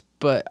sports,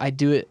 but I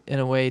do it in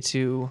a way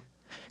to...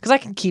 Because I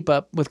can keep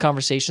up with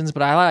conversations,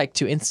 but I like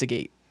to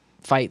instigate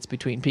fights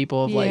between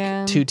people of Yeah.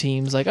 like 2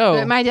 teams. Like, oh...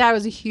 But my dad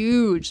was a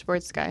huge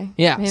sports guy.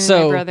 Yeah, Him so-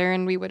 and my brother,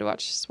 and we would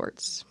watch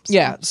sports. So-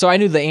 Yeah, so I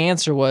knew the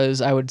answer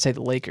was I would say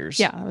the Lakers.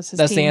 Yeah, that was his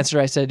That's the team. answer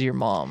I said to your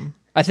mom.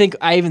 I think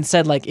I even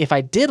said like if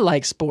I did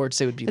like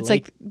sports, it would be It's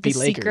like the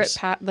Lakers.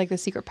 the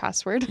secret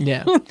password.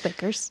 Yeah.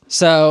 Lakers.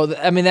 So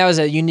I mean that was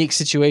a unique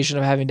situation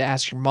of having to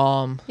ask your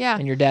mom Yeah.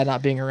 and your dad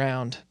not being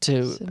around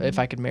to So- if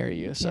I could marry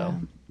you. So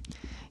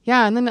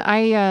Yeah, and then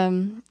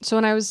so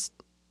when I was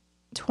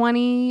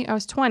 20,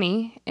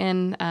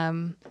 and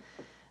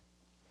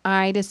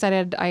I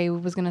decided I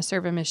was going to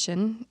serve a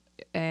mission,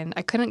 and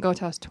I couldn't go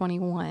till I was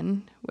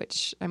 21,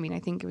 which, I mean, I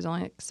think it was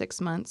only like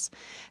 6 months.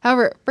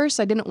 However, at first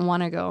I didn't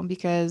want to go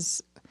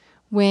because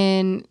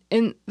when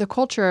in the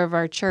culture of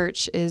our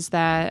church is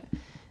that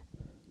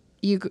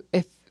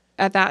if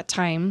at that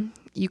time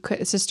you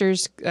could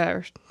sisters,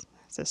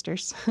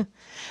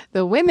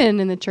 the women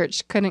in the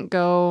church couldn't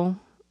go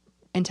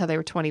until they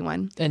were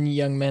 21. and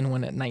young men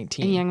went at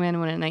 19. And young men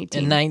went at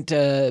 19.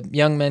 And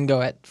young men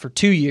go for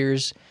 2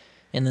 years,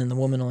 and then the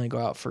women only go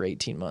out for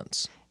 18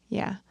 months.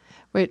 Yeah.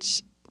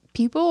 Which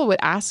people would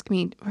ask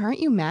me, aren't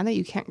you mad that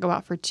you can't go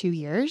out for 2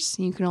 years?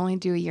 You can only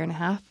do a year and a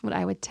half. What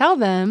I would tell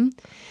them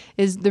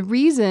is the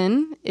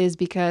reason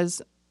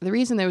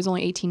there was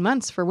only 18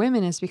 months for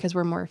women is because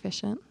we're more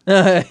efficient.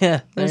 Yeah,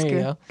 there That's you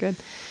good. go. Good.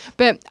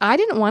 But I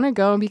didn't want to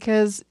go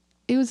because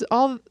it was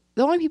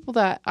the only people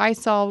that I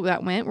saw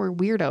that went were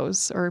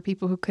weirdos or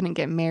people who couldn't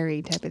get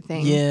married type of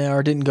thing. Yeah,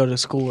 or didn't go to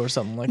school or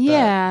something like that.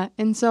 Yeah.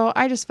 And so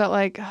I just felt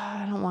like,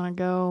 I don't want to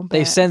go. But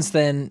They've since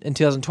then, in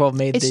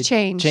 2012, It's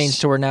changed. changed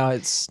to where now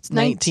it's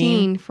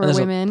 19 for And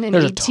women and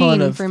there's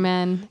 18 for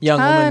men. young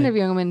ton women of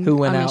young women who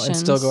went on out and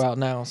still missions. go out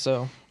now.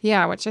 So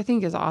Yeah, which I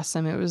think is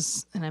awesome. It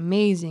was an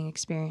amazing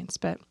experience.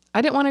 But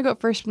I didn't want to go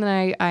at first, but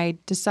then I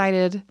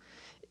decided,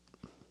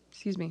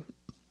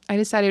 I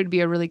decided it would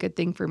be a really good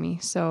thing for me.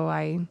 So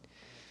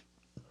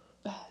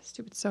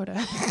stupid soda.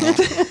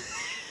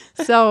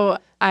 So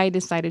I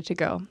decided to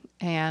go,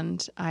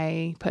 and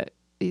I fill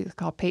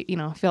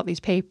out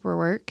these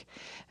paperwork,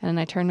 and then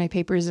I turned my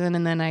papers in,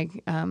 and then I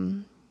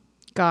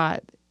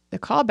got the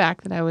call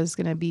back that I was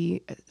going to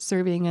be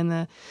serving in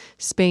the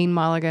Spain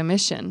Malaga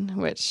mission,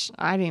 which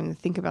I didn't even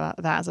think about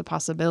that as a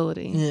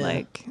possibility. Yeah.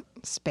 Like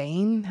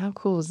Spain, how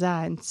cool is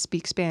that? And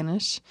speak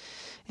Spanish.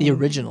 the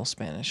And original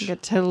Spanish.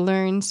 get to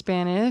learn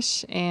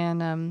Spanish,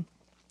 and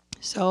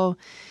so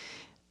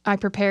I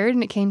prepared,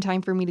 and it came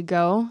time for me to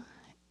go,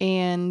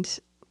 and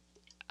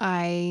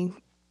I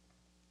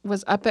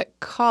was up at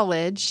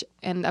college,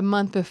 and a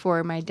month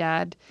before my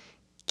dad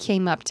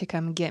came up to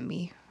come get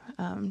me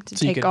to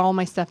take all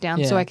my stuff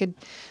down so I could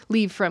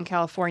leave from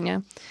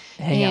California.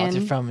 Hang out with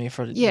your family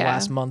for the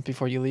last month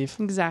before you leave.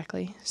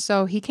 Exactly.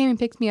 So he came and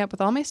picked me up with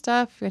all my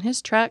stuff in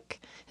his truck,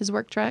 his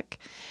work truck.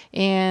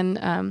 And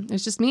it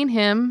was just me and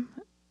him.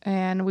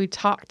 And we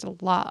talked a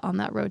lot on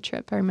that road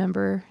trip. I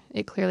remember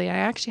it clearly. I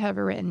actually have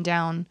it written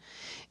down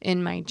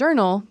in my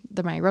journal,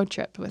 my road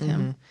trip with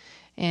him.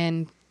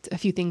 And a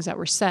few things that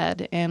were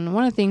said. And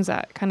one of the things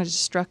that kind of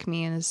just struck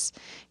me is,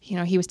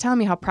 he was telling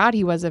me how proud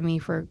he was of me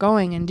for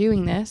going and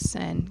doing this.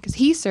 And because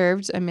he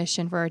served a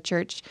mission for our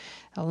church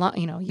a lot,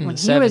 when he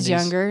was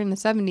younger in the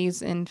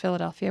 70s in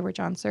Philadelphia, where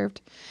John served.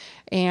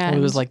 And it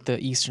was like the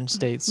eastern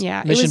states.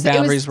 Yeah. Mission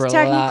boundaries were a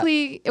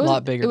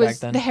lot bigger back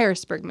then. The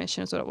Harrisburg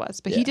mission is what it was.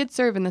 But he did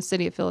serve in the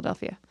city of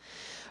Philadelphia.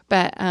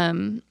 But,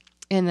 and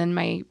then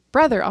my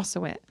brother also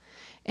went.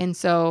 And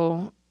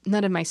so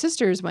none of my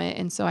sisters went,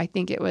 and so I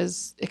think it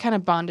kind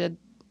of bonded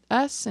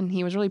us, and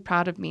he was really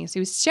proud of me. So he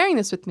was sharing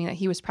this with me, that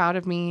he was proud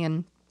of me,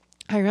 and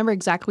I remember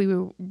exactly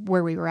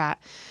where we were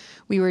at.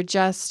 We were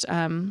just,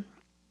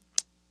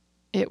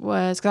 it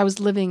was, because I was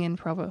living in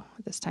Provo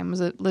at this time. I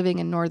was living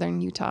in northern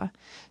Utah.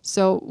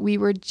 So we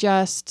were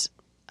just,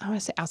 I want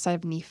to say outside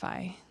of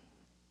Nephi.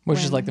 Which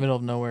is like the middle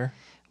of nowhere.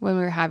 When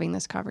we were having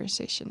this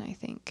conversation, I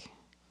think.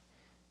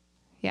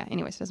 Yeah,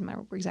 anyways, it doesn't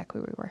matter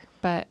exactly where we were.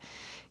 But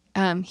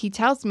he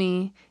tells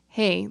me,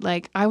 hey,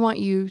 like, I want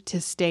you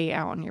to stay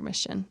out on your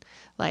mission.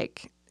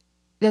 Like,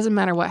 it doesn't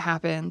matter what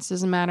happens.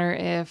 Doesn't matter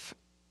if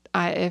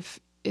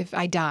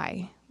I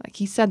die. Like,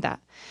 he said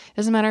that. It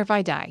doesn't matter if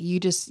I die. You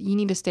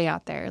need to stay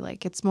out there.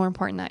 Like, it's more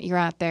important that you're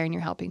out there and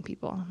you're helping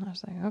people. And I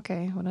was like,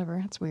 okay, whatever.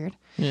 That's weird.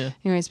 Yeah.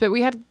 Anyways, but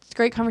we had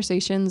great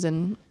conversations,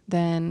 and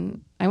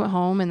then I went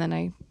home, and then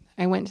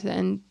I went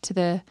to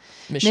the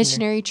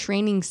missionary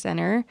training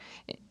center.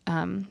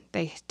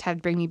 They had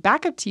to bring me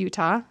back up to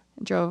Utah.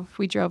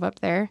 We drove up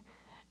there.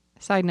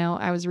 Side note,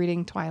 I was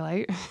reading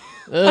Twilight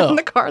in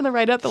the car on the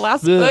ride up, the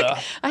last book.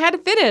 I had to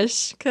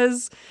finish,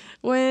 because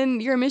when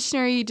you're a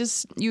missionary,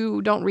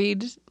 you don't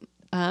read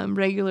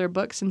regular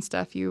books and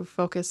stuff. You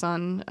focus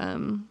on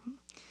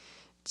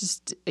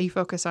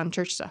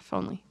church stuff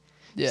only.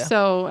 Yeah.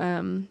 So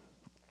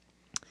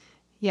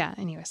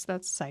anyways,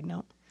 that's a side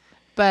note.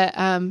 But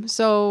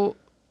so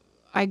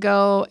I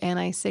go and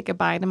I say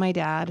goodbye to my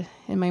dad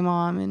and my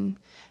mom and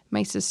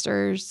my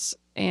sisters.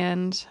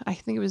 And I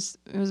think it was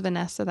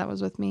Vanessa that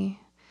was with me.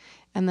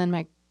 And then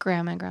my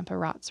grandma and grandpa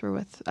Rotz were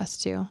with us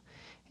too.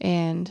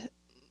 And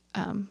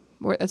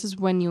this is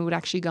when you would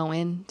actually go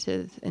in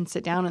and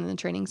sit down in the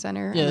training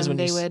center. Yeah, and then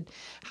they would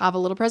have a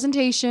little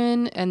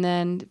presentation, and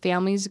then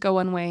families go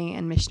one way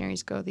and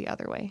missionaries go the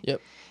other way.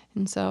 Yep.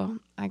 And so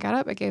I got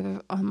up, I gave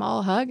them all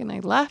a hug, and I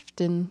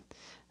left, and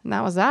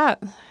that was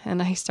that. And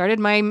I started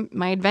my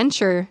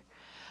adventure.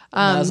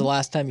 And that was the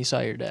last time you saw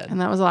your dad. And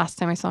that was the last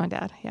time I saw my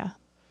dad, yeah.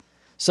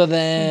 So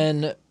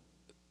then,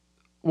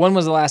 when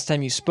was the last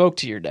time you spoke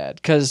to your dad?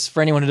 Because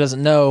for anyone who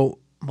doesn't know,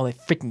 well, they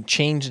freaking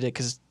changed it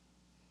because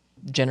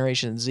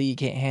Generation Z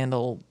can't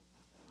handle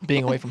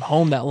being away from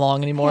home that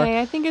long anymore. Hey,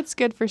 I think it's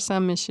good for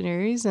some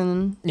missionaries,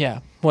 and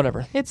yeah,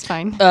 whatever. It's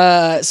fine.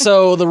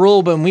 So the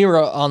rule when we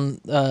were on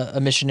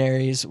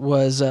missionaries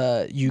was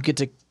you get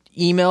to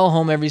email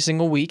home every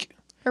single week.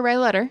 Or write a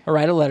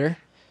letter.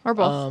 Or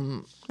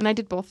both. And I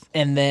did both.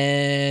 And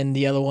then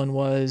the other one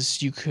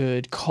was you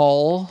could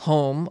call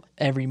home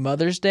every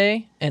Mother's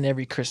Day and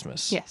every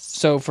Christmas. Yes.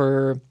 So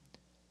for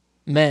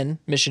men,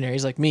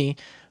 missionaries like me,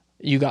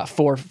 you got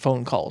 4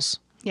 phone calls,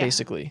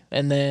 basically.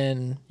 And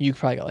then you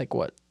probably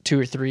got 2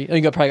 or 3. Oh,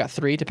 you probably got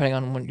 3, depending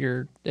on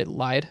when it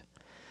lied.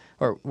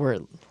 Or where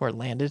it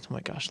landed. Oh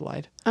my gosh,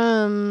 lied.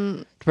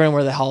 Depending on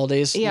where the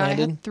holidays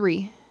landed. I had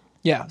 3.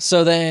 Yeah.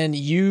 So then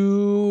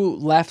you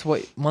left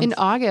what month? In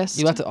August.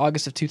 You left in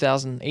August of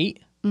 2008.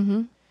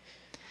 Mm-hmm.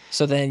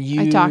 So then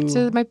I talked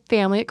to my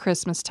family at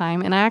Christmas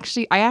time, and I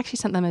actually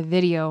sent them a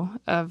video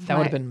of that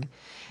would have been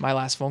my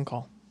last phone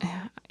call.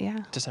 Yeah.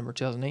 December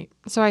 2008.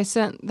 So I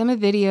sent them a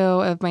video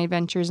of my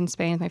adventures in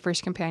Spain with my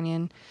first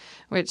companion,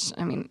 which,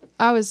 I mean,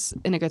 I was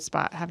in a good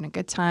spot, having a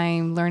good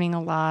time, learning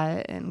a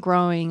lot and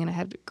growing, and I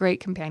had a great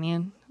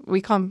companion.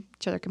 We call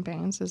each other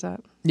companions. Is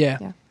that?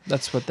 Yeah.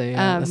 That's what they.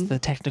 That's the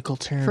technical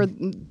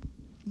term.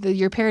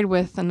 You're paired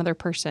with another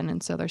person,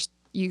 and so there's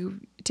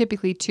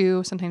typically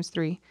 2, sometimes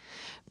 3.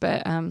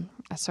 But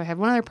so I had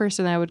one other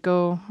person I would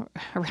go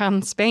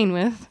around Spain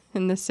with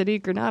in the city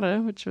of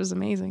Granada, which was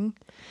amazing.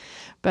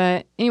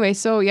 But anyway,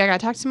 so I got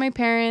to talk to my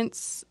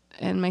parents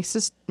and my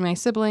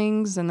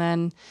siblings, and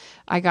then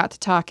I got to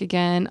talk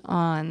again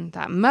on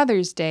that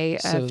Mother's Day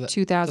of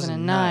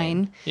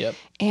 2009. Yep.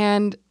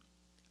 And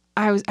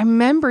I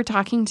remember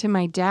talking to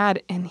my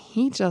dad, and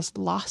he just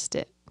lost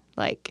it.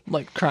 Like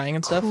crying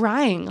and stuff?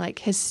 Crying,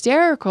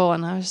 hysterical.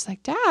 And I was just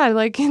like, Dad,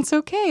 it's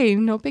okay.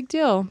 No big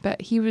deal.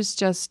 But he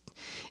was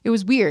it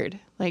was weird.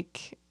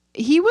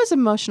 He was an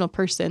emotional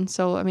person.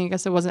 So, I mean, I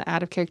guess it wasn't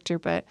out of character,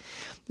 but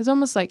it was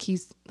almost like he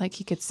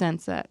could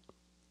sense that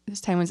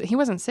this time he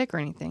wasn't sick or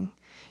anything.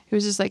 It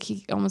was just like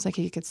almost like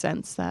he could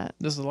sense that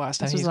This is the last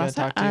time this he's was the going last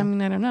to talk to time. I you.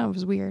 mean, I don't know. It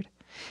was weird.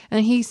 And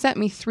then he sent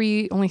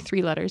me only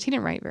three letters. He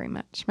didn't write very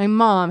much. My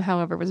mom,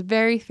 however, was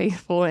very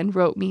faithful and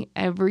wrote me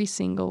every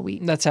single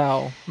week. That's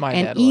how my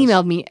and dad was.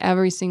 emailed me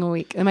every single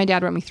week. And my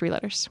dad wrote me 3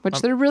 letters, which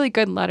they're really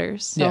good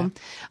letters. So Yeah.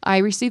 I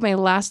received my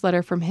last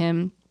letter from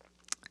him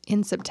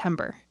in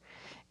September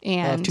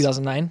Of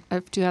 2009?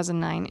 Of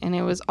 2009. And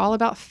it was all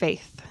about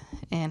faith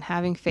and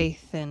having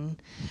faith.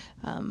 And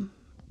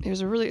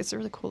it's a really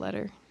cool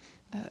letter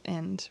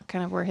and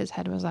kind of where his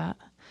head was at.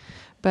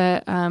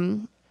 But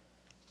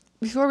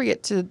before we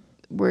get to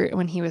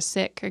when he was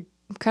sick, I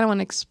kind of want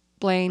to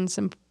explain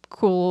some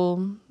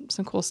cool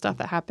stuff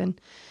that happened.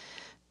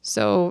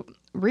 So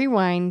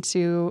rewind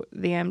to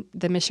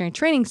the missionary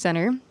training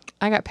center.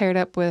 I got paired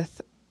up with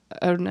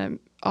an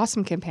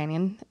awesome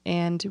companion,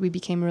 and we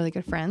became really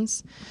good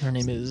friends. Her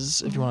name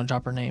is, if you want to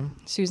drop her name,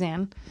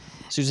 Suzanne.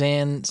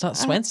 Suzanne. It's not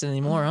Swenson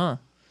anymore, huh?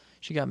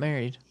 She got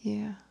married.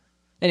 Yeah.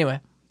 Anyway,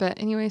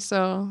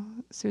 So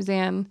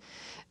Suzanne,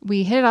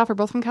 we hit it off. We're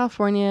both from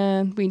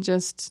California. We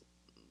just,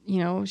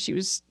 she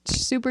was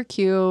super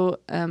cute,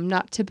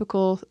 not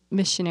typical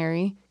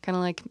missionary, kind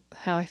of like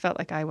how I felt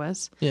like I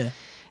was. Yeah.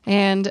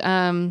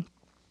 And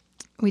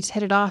we just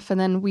hit it off, and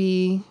then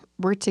we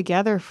were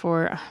together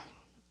for,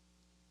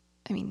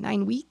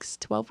 9 weeks,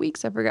 12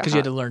 weeks. I forgot. Because you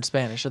had to learn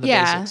Spanish or the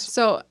basics.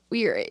 So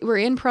we're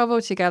in Provo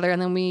together, and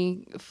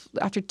then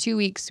after 2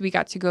 weeks, we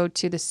got to go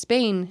to the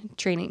Spain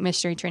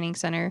missionary training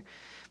center,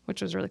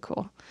 which was really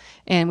cool.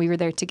 And we were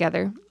there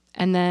together.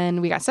 And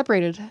then we got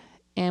separated,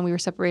 and we were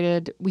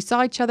separated. We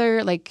saw each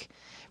other like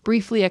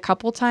briefly a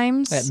couple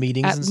times At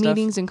meetings and stuff?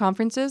 meetings and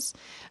conferences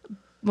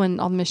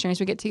when all the missionaries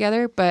would get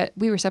together, but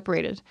we were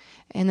separated.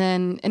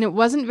 And it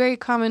wasn't very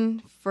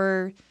common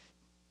for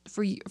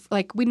we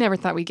never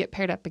thought we'd get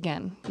paired up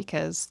again,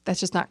 because that's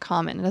just not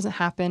common. It doesn't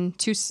happen.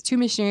 Two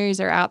missionaries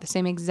are out the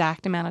same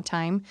exact amount of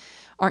time,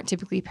 aren't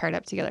typically paired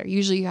up together.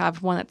 Usually you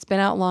have one that's been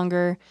out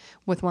longer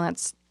with one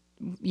that's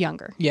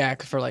younger. Yeah,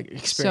 for like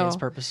experience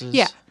purposes.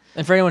 Yeah.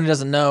 And for anyone who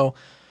doesn't know,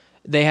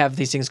 they have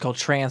these things called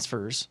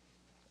transfers,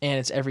 and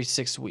it's every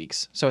 6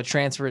 weeks. So a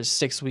transfer is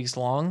 6 weeks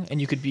long, and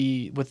you could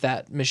be with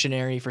that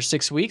missionary for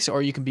 6 weeks,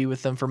 or you can be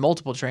with them for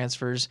multiple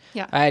transfers.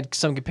 Yeah. I had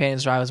some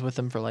companions where I was with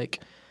them for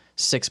like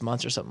 6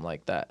 months or something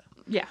like that.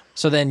 Yeah.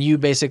 So then you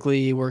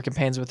basically were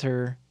companions with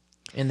her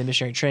in the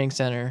missionary training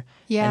center.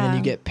 Yeah. And then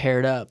you get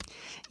paired up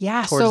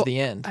Yeah. towards the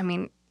end.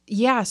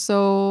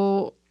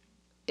 So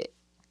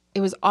it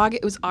was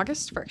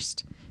August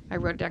 1st. I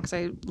wrote it down because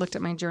I looked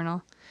at my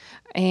journal.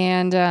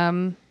 And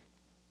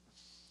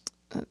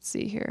let's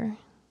see here.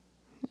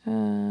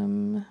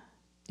 You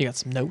got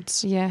some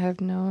notes? Yeah, I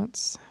have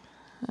notes.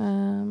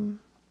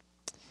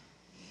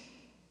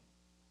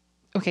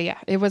 Okay, yeah.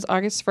 It was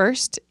August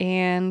 1st,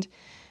 and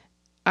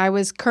I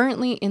was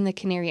currently in the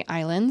Canary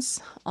Islands,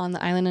 on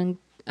the island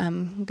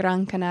in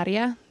Gran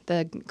Canaria,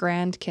 the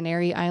Grand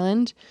Canary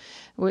Island,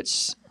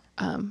 which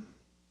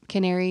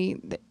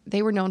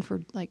they were known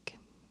for like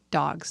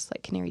dogs,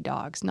 like canary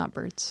dogs, not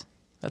birds.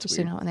 That's Just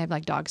weird. and they have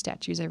like dog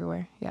statues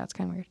everywhere. Yeah, it's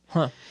kind of weird.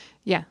 Huh.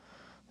 Yeah.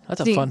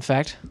 That's a fun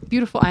fact.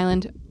 Beautiful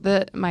island.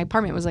 My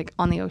apartment was like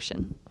on the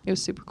ocean. It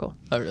was super cool.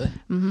 Oh, really?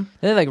 Mm-hmm.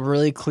 They have like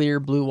really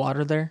clear blue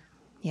water there.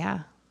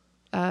 Yeah.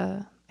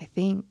 I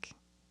think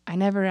I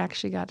never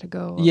actually got to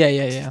go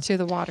Yeah. to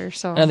the water.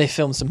 So And they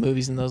filmed some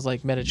movies in those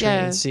like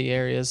Mediterranean Sea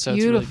areas, so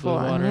beautiful. it's really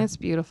blue water. I mean, it's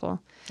beautiful.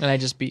 And I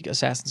just beat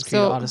Assassin's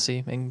Creed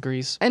Odyssey in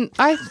Greece. And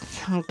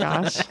oh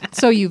gosh.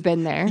 So you've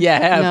been there. Yeah,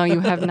 I have. No, you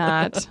have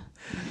not.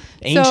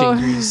 Ancient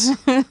Greece.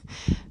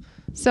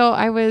 So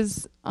I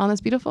was on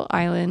this beautiful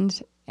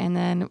island, and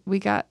then we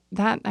got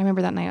that. I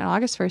remember that night on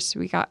August 1st,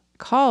 we got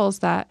calls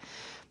that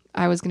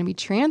I was going to be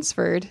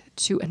transferred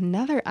to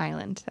another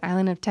island, the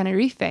island of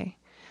Tenerife,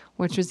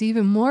 which was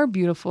even more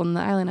beautiful than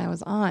the island I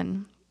was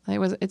on.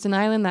 It's an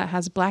island that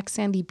has black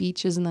sandy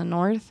beaches in the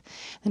north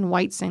and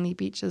white sandy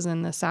beaches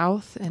in the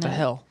south. And What the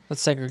hell?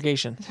 That's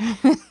segregation.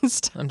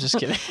 I'm just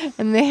kidding.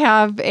 And they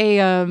have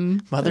a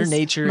Mother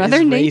Nature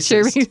Mother is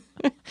Nature, racist.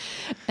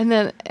 and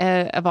then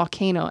a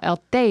volcano,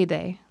 El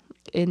Teide,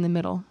 in the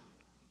middle.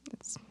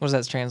 What does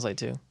that translate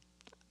to?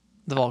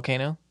 The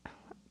volcano?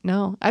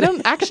 No, I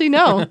don't actually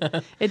know.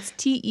 It's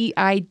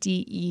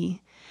Teide.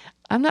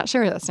 I'm not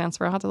sure what that stands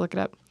for. I'll have to look it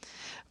up.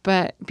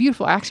 But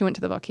beautiful. I actually went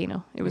to the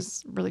volcano. It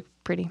was really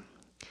pretty.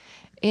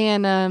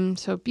 And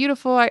so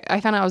beautiful. I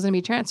found out I was going to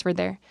be transferred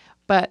there.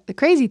 But the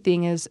crazy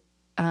thing is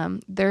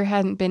there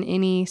hadn't been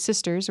any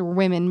sisters or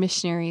women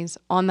missionaries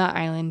on that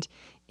island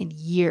in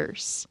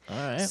years. All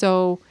right.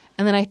 So,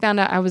 and then I found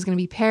out I was going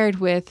to be paired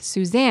with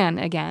Suzanne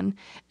again.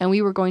 And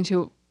we were going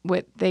to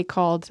what they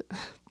called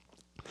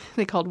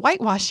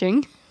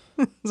whitewashing.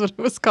 That's what it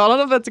was called. I don't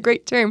know if that's a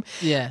great term.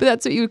 Yeah. But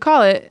that's what you would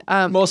call it.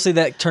 Mostly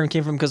that term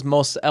came from because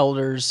most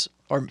elders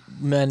or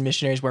men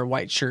missionaries wear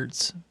white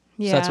shirts.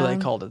 Yeah. So that's what they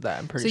called it that,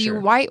 I'm pretty sure. So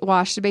you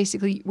whitewashed.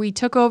 Basically, we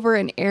took over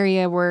an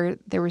area where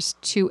there was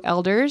 2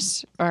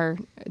 elders or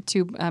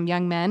 2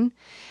 young men,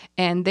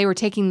 and they were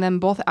taking them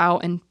both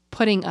out and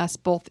putting us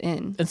both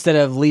in. Instead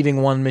of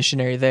leaving one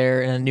missionary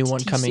there and a new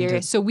one coming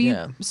to. So me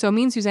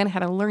and Susanna had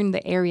to learn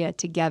the area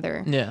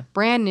together. Yeah.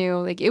 Brand new.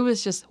 Like, it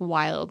was just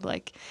wild.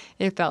 Like,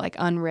 it felt like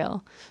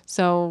unreal.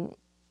 So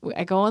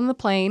I go on the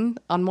plane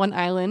on one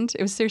island.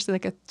 It was seriously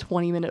like a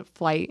 20-minute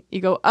flight. You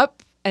go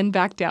up and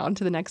back down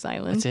to the next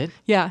island. That's it?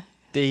 Yeah.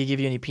 Did he give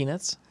you any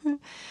peanuts?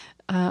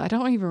 I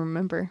don't even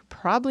remember.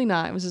 Probably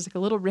not. It was just like a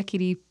little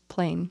rickety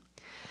plane.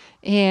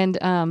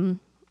 And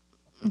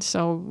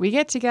so we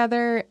get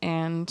together,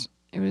 and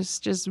it was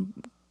just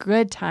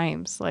good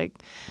times.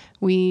 Like,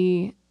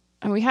 we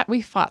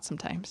fought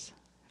sometimes,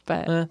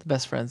 but The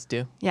best friends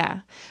do.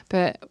 yeah.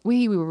 But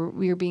we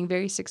were being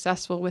very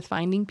successful with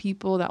finding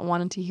people that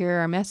wanted to hear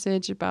our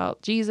message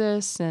about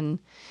Jesus, and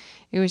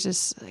it was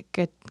just like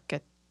good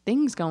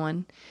things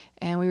going.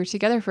 And we were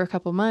together for a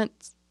couple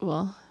months.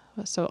 Well,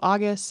 so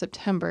August,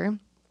 September,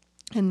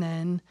 and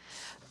then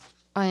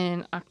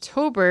on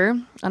October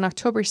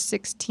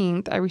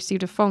 16th, I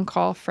received a phone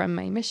call from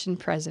my mission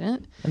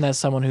president. And that's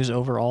someone who's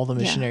over all the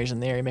missionaries in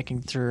the area,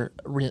 making sure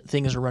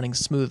things are running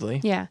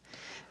smoothly. Yeah.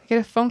 I get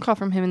a phone call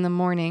from him in the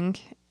morning,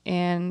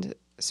 and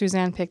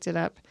Suzanne picked it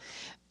up.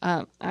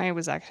 I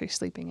was actually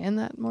sleeping in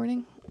that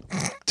morning.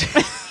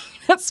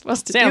 Not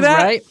supposed to do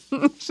that.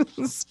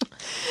 Sounds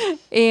right.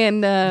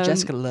 And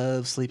Jessica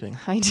loves sleeping.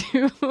 I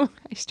do.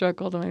 I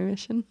struggled on my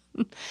mission.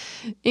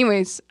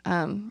 Anyways,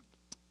 and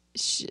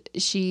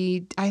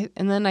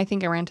then I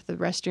think I ran to the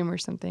restroom or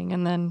something,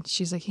 and then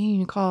she's like, "Hey, you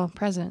need to call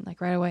president like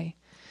right away."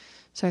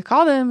 So I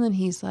called him, and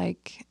he's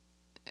like,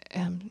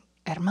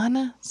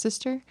 "Hermana,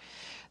 sister,"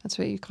 that's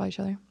what you call each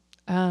other.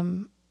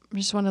 I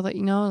just wanted to let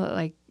you know that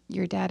like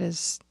your dad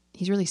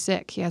he's really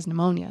sick. He has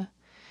pneumonia,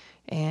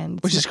 and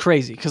which is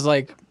crazy because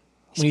like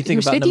when you think he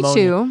was about 52.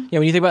 pneumonia,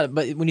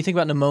 when you think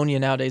about pneumonia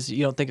nowadays,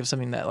 you don't think of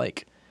something that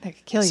like. That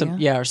could kill you.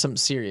 Yeah, or something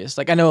serious.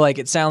 Like, I know, like,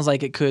 it sounds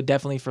like it could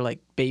definitely for, like,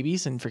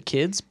 babies and for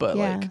kids, but,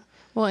 like...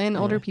 Well, and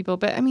older people.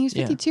 But, I mean, he was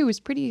 52. He was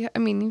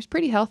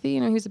pretty healthy.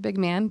 You know, he was a big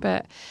man.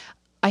 But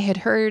I had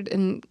heard,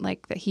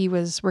 that he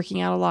was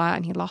working out a lot,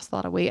 and he lost a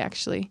lot of weight,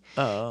 actually.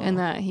 Oh. And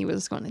that he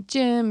was going to the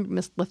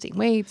gym, lifting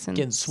weights. And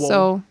getting swole.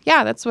 So,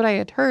 yeah, that's what I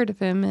had heard of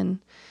him. And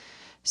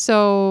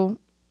so...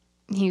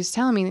 he was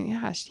telling me,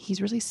 yeah,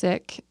 he's really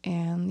sick,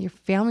 and your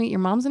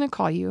mom's going to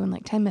call you in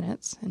like 10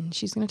 minutes, and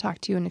she's going to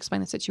talk to you and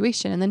explain the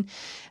situation. And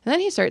then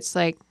he starts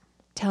like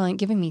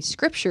giving me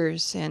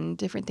scriptures and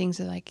different things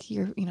that like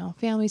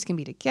families can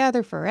be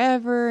together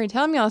forever, and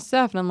telling me all this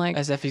stuff. And I'm like,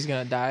 as if he's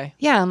going to die.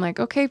 Yeah. I'm like,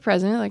 okay,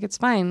 President, like it's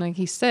fine. Like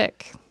he's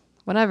sick,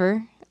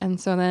 whatever.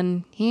 And so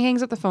then he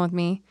hangs up the phone with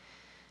me.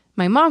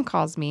 My mom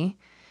calls me,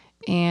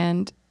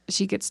 and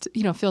she gets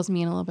to, fills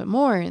me in a little bit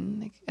more,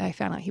 and like, I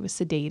found out he was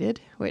sedated,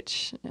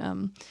 which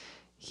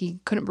he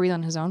couldn't breathe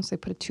on his own, so they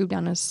put a tube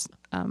down his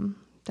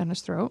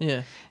throat.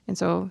 Yeah, and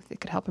so it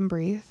could help him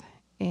breathe.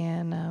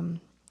 And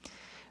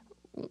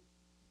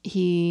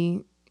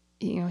he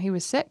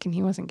was sick, and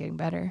he wasn't getting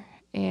better.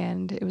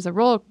 And it was a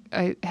roll.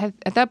 I had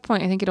at that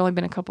point, I think it'd only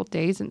been a couple of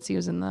days since he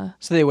was in the.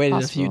 So they waited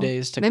hospital. A few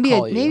days to maybe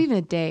call you. Maybe even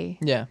a day.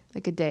 Yeah,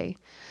 like a day.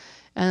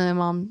 And then my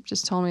mom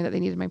just told me that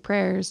they needed my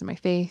prayers and my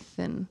faith,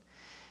 and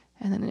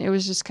then it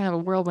was just kind of a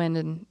whirlwind,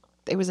 and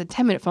it was a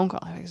 10-minute phone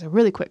call. It was a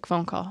really quick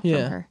phone call from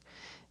her.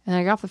 And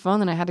I got off the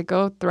phone, and I had to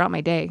go throughout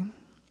my day.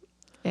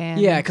 And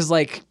yeah, because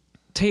like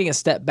taking a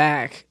step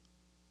back,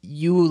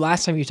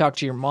 last time you talked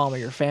to your mom or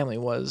your family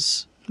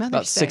was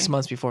about 6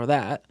 months before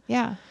that.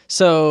 Yeah.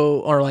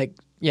 So, or like,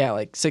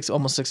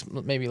 almost 6,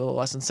 maybe a little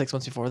less than 6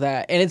 months before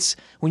that. And it's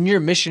when you're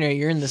a missionary,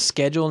 you're in the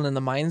schedule and in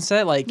the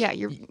mindset. Like, yeah,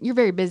 you're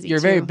very busy. You're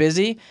very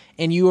busy,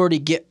 and you already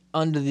get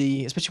under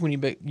the, especially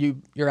when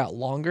you're out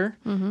longer,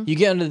 you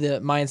get under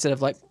the mindset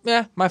of like,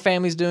 yeah, my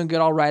family's doing good.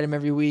 I'll write them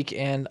every week,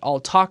 and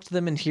I'll talk to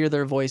them and hear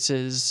their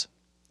voices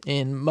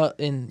in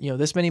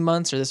this many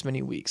months or this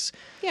many weeks.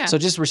 Yeah. So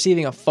just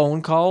receiving a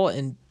phone call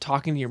and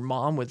talking to your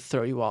mom would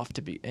throw you off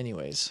to be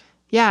anyways.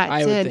 Yeah,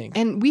 I would think.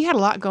 And we had a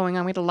lot going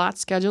on. We had a lot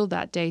scheduled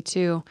that day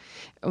too.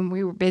 And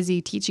we were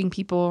busy teaching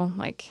people.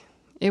 Like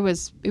it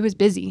was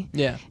busy.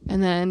 Yeah.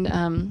 And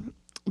then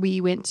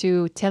we went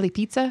to Tele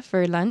Pizza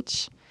for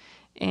lunch,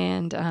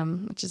 and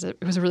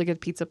it was a really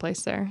good pizza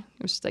place there.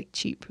 It was like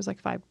cheap. It was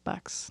like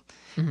 $5,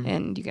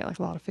 and you get like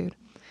a lot of food.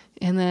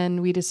 And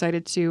then we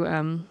decided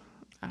to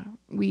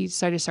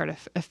start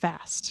a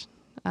fast,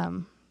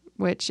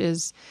 which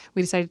is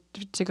we decided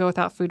to go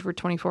without food for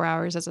 24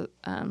 hours as a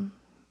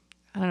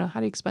I don't know. How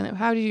do you explain it?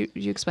 How do you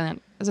explain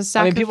it? As a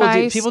sacrifice? I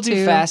mean, people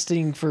do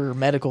fasting for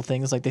medical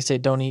things. Like they say,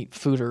 don't eat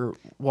food or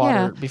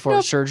water before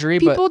surgery.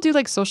 People do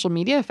like social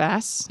media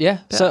fasts. Yeah.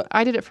 So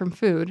I did it from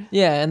food.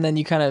 Yeah. And then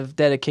you kind of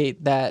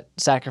dedicate that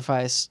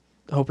sacrifice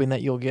hoping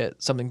that you'll get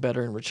something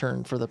better in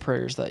return for the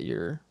prayers that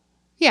you're.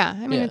 Yeah.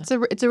 I mean, it's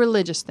a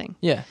religious thing.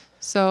 Yeah.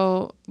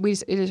 So we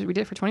did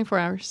it for 24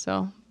 hours.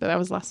 So but that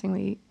was the last thing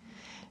we ate.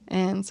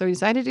 And so we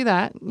decided to do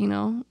that,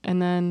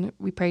 and then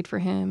we prayed for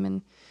him,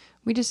 and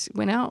we just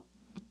went out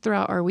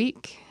throughout our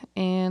week.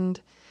 And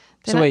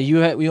so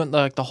we went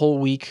like the whole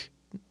week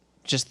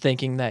just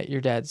thinking that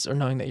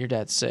knowing that your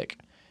dad's sick.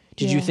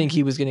 Did you think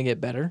he was going to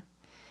get better?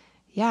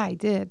 Yeah, I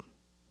did.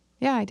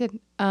 Yeah, I did.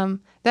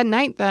 That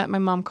night that my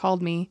mom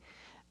called me,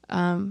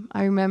 I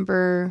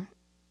remember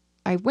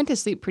I went to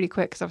sleep pretty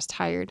quick because I was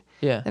tired.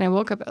 Yeah. Then I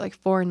woke up at like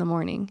 4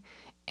 a.m.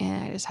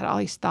 and I just had all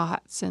these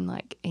thoughts and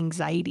like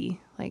anxiety,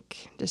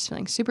 like just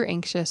feeling super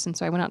anxious. And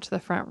so I went out to the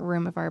front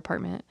room of our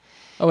apartment.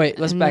 Oh, wait,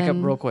 let's And back up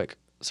then- real quick.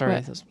 Sorry.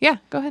 What? Yeah,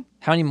 go ahead.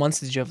 How many months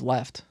did you have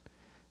left?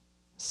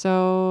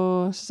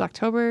 So this is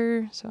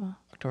October. So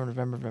October,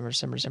 November,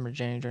 December,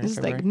 January, this is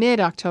February. like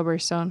mid-October.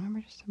 So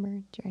November,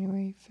 December,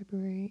 January,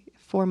 February,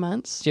 4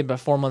 months. So you had about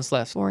 4 months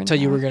left 4 and until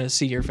a you were half. going to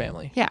see your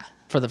family Yeah.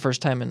 for the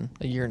first time in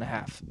a year and a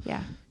half.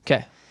 Yeah.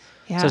 Okay.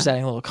 Yeah. So just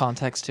adding a little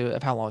context to it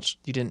of how long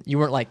you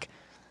weren't like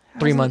I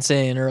 3 wasn't- months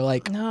in or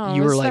like No,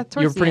 you it were was, like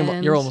towards you were the pretty much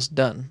end. you're almost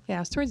done. Yeah, it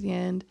was towards the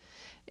end.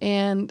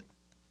 And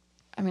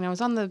I mean, I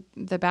was on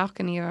the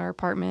balcony of our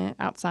apartment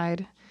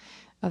outside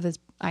of this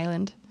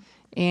island,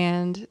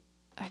 and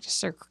I just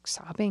started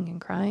sobbing and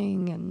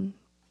crying, and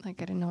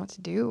like I didn't know what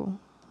to do.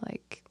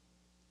 Like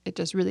it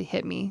just really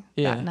hit me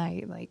Yeah. that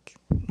night. Like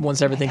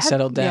Once everything dad-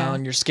 settled down,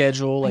 yeah. your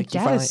schedule, my like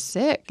dad is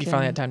sick. you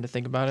finally had and- time to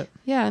think about it.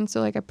 Yeah, and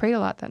so like I prayed a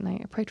lot that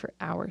night. I prayed for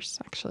hours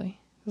actually.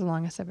 It was the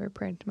longest I've ever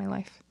prayed in my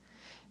life.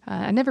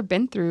 I'd never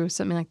been through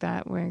something like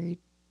that where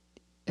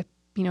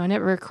I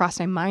never crossed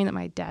my mind that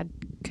my dad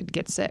could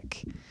get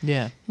sick.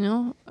 Yeah.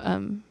 It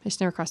just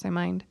never crossed my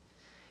mind.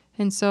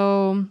 And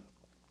so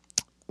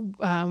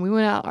we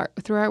went out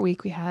through our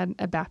week. We had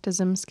a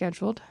baptism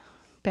scheduled.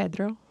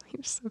 Pedro, he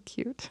was so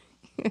cute.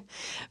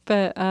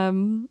 But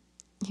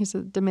he's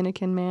a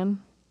Dominican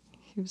man.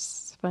 He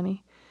was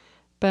funny.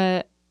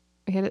 But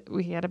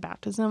we had a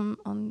baptism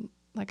on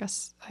I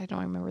don't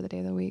remember the day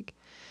of the week.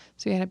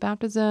 So we had a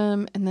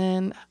baptism, and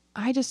then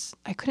I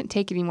couldn't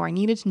take it anymore. I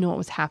needed to know what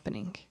was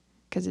happening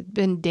because it'd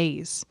been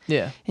days.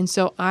 Yeah. And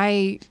so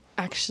I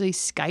actually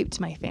Skyped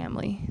my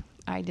family.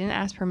 I didn't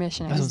ask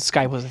permission. That's when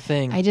Skype was a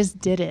thing. I just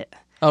did it.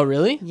 Oh,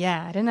 really?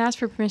 Yeah, I didn't ask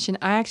for permission.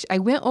 I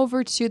went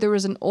over there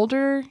was an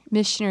older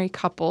missionary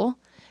couple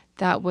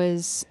that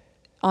was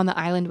on the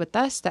island with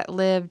us that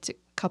lived a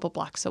couple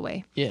blocks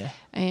away. Yeah.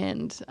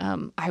 And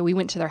we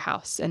went to their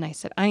house, and I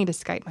said, I need to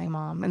Skype my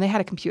mom. And they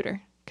had a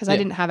computer because I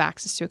didn't have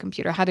access to a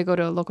computer. I had to go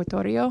to a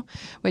locutorio,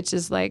 which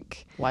is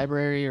like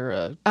Library or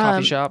a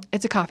coffee shop?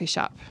 It's a coffee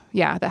shop.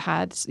 Yeah,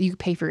 you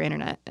pay for your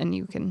internet and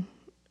you can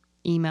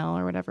email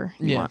or whatever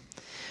you want.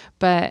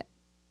 But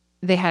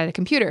they had a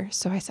computer.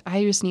 So I said,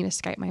 I just need to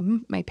Skype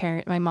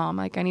my mom.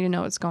 Like, I need to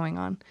know what's going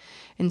on.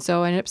 And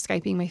so I ended up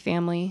Skyping my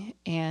family,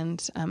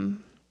 and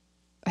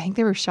I think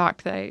they were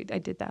shocked that I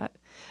did that.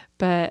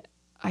 But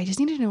I just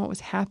needed to know what was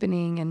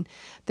happening. And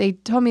they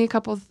told me a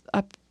couple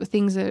of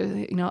things,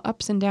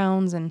 ups and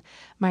downs. And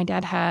my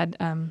dad had,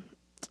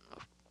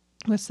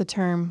 what's the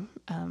term?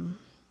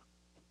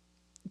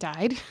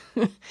 Died.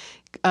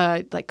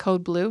 Like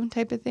code blue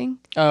type of thing.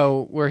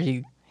 Oh, where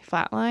he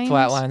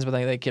Flatlines, but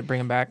they kept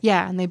bringing him back.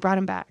 Yeah, and they brought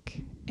him back.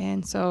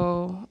 And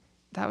so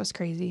that was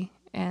crazy.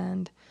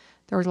 And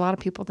there was a lot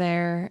of people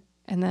there.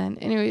 And then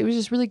anyway, it was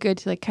just really good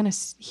to like kind of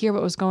hear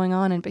what was going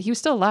on. But he was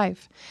still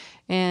alive.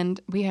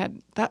 And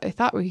I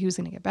thought he was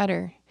going to get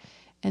better.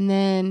 And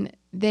then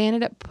they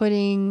ended up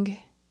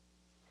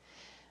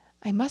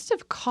I must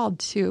have called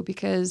too,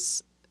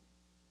 because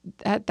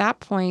at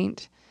that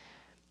point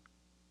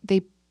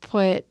they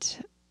put,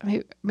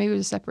 maybe it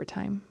was a separate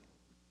time.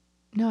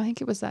 No, I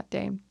think it was that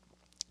day.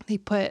 They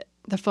put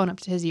the phone up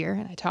to his ear,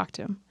 and I talked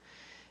to him.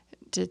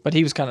 But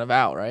he was kind of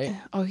out, right?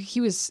 Oh,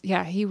 he was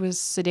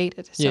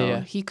sedated,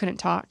 so he couldn't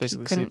talk.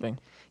 Basically couldn't, sleeping.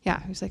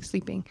 Yeah, he was like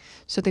sleeping.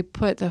 So they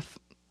put the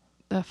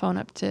phone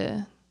up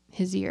to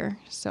his ear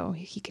so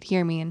he could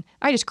hear me, and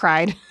I just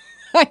cried.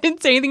 I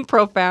didn't say anything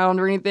profound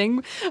or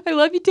anything. I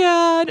love you,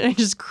 Dad. And I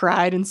just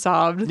cried and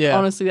sobbed. Yeah.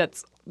 Honestly,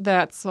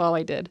 that's all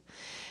I did.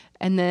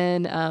 And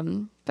then,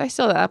 but I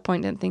still at that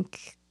point didn't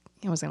think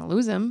I was going to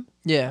lose him.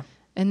 Yeah.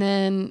 And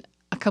then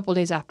a couple of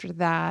days after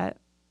that,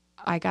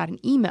 I got an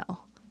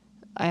email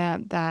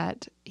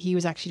that he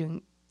was actually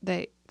doing.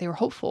 They were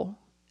hopeful,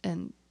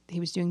 and he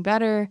was doing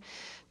better.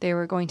 They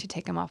were going to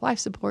take him off life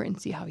support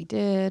and see how he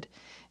did,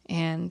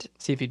 and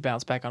see if he'd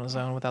bounce back on his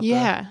own without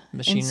the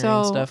machinery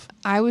and stuff.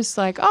 I was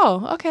like,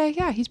 oh, okay,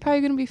 yeah, he's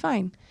probably going to be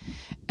fine.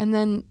 And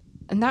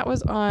that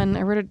was on.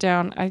 I wrote it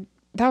down.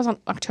 That was on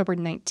October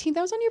 19th.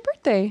 That was on your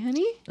birthday,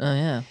 honey. Oh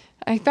yeah.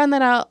 I found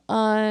that out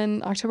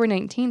on October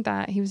 19th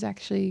that he was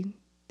actually,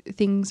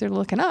 things are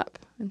looking up.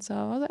 And so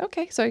I was like,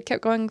 okay. So I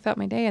kept going without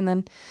my day. And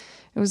then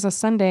it was a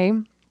Sunday,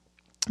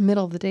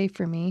 middle of the day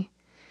for me.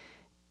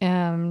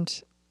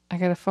 And I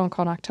got a phone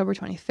call on October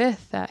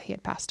 25th that he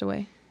had passed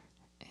away.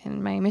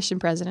 And my mission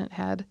president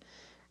had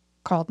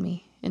called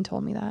me and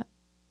told me that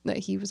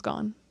he was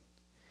gone,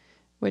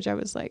 which I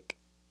was like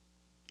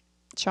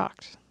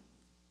shocked.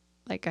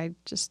 Like, I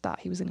just thought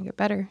he was going to get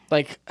better.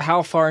 Like,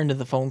 how far into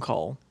the phone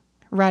call?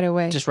 Right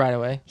away. Just right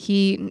away?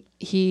 He's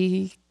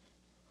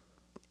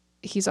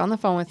on the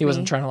phone with me. He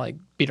wasn't trying to, like,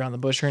 beat around the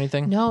bush or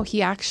anything? No,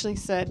 he actually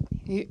said,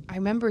 I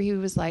remember he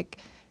was like,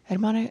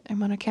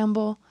 Hermana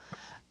Campbell,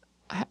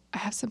 I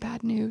have some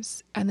bad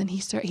news. And then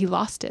he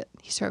lost it.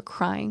 He started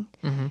crying.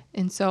 Mm-hmm.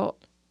 And so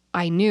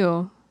I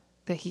knew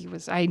that he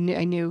was. I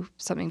knew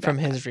something From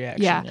bad. his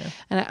reaction. Yeah.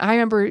 And I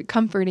remember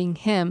comforting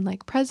him,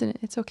 like, President,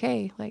 it's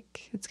okay.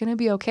 Like, it's going to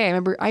be okay.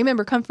 I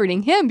remember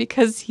comforting him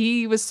because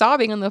he was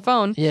sobbing on the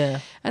phone. Yeah.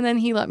 And then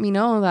he let me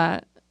know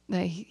that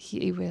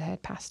he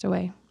had passed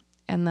away,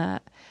 and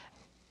that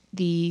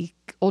the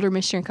older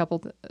missionary couple,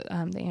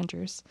 the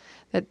Andrews,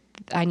 that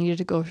I needed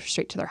to go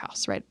straight to their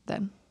house right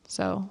then.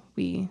 So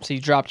you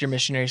dropped your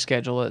missionary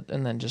schedule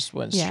and then just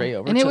went straight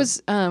over. And it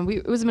was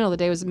it was the middle of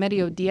the day. It was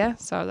mediodía,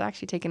 so I was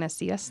actually taking a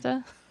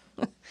siesta.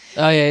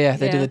 Oh yeah.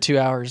 They do the 2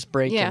 hours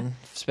break in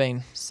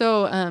Spain.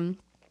 So and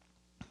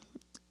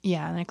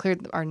I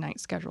cleared our night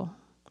schedule,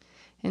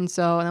 and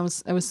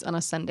it was on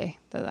a Sunday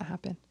that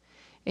happened,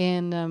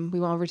 and we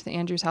went over to the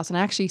Andrews house, and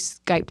I actually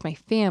Skyped my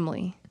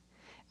family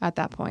at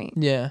that point.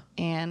 Yeah,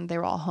 and they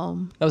were all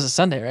home. That was a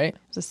Sunday, right?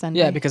 It was a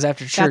Sunday. Yeah, because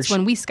after church, that's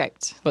when we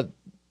Skyped. But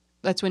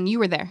that's when you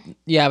were there.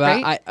 Yeah,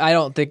 but right? I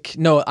don't think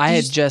they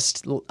had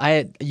just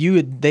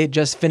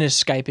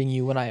finished Skyping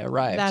you when I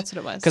arrived. That's what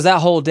it was. Because that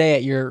whole day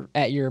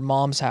at your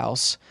mom's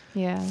house,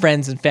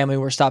 friends and family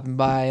were stopping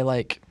by,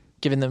 like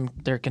giving them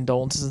their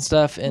condolences and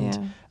stuff,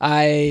 and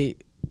I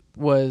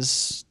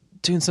was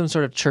doing some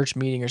sort of church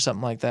meeting or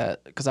something like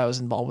that because I was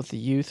involved with the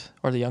youth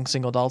or the young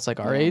single adults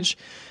like our age,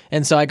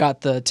 and so I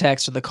got the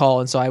text or the call,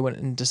 and so I went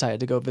and decided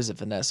to go visit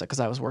Vanessa because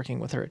I was working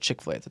with her at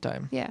Chick-fil-A at the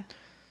time. Yeah.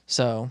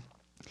 So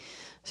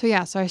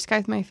I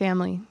Skyped my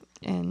family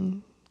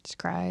and just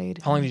cried.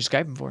 How long did you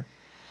Skype them for?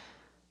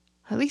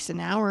 At least an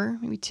hour,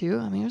 maybe 2.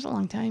 I mean, it was a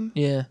long time.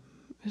 Yeah.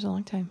 It was a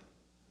long time.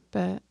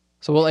 But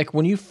so, well, like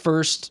when you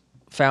first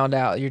found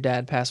out your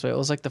dad passed away, what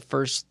was like the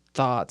first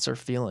thoughts or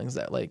feelings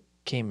that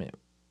came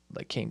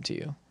to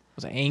you?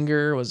 Was it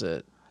anger? Was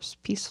it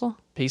just peaceful?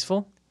 Peaceful?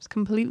 It was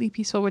completely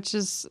peaceful, which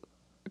is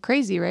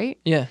crazy, right?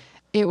 Yeah.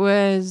 It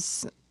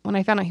was when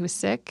I found out he was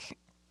sick,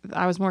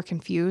 I was more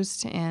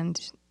confused and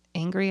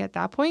angry at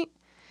that point.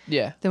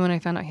 Yeah. Than when I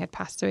found out he had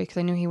passed away, because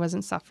I knew he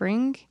wasn't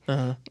suffering.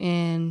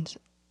 And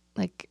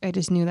like I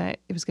just knew that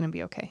it was going to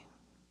be okay.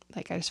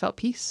 Like I just felt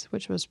peace,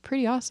 which was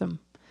pretty awesome.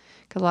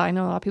 Because I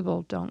know a lot of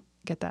people don't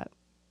get that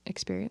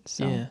experience.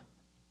 So. Yeah.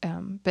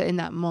 But in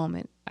that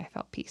moment, I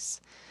felt peace.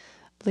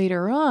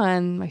 Later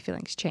on, my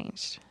feelings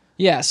changed.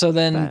 Yeah. So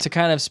then to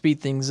kind of speed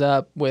things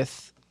up you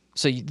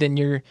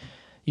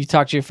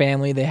talk to your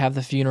family, they have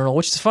the funeral,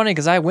 which is funny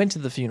because I went to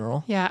the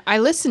funeral. Yeah. I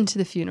listened to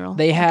the funeral.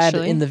 They had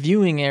in the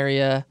viewing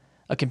area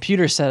a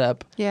computer set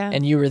up. Yeah.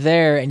 And you were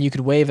there and you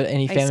could wave at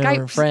any family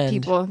member or friend.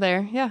 People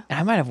there. Yeah. And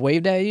I might have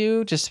waved at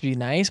you just to be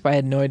nice, but I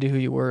had no idea who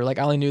you were. Like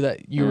I only knew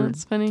that you were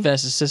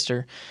Vanessa's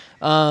sister.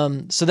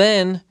 So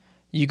then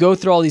you go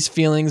through all these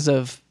feelings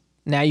of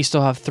now you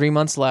still have 3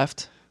 months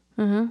left.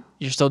 Mm-hmm.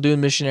 You're still doing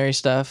missionary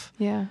stuff.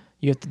 Yeah.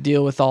 You have to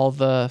deal with all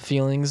the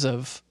feelings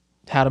of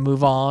how to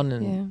move on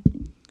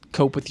and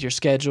cope with your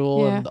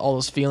schedule and all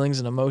those feelings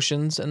and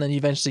emotions. And then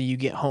eventually you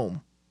get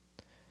home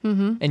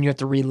and you have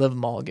to relive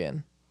them all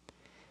again.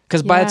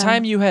 Because by the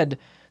time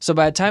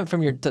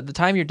from the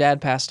time your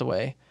dad passed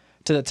away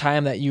to the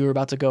time that you were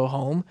about to go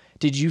home,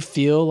 did you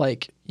feel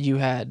like you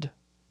had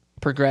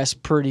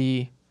progressed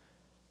pretty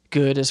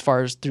good as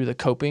far as through the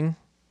coping?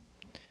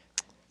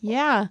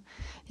 Yeah.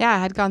 Yeah, I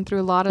had gone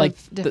through a lot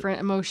of different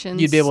emotions.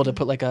 You'd be able to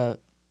put like a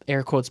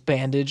air quotes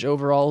bandage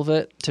over all of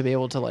it to be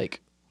able to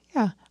like.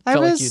 Yeah, I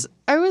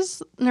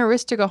was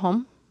nervous to go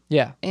home.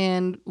 Yeah,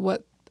 and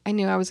what I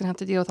knew I was gonna have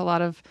to deal with a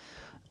lot of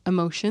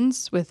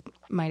emotions with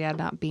my dad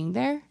not being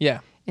there. Yeah,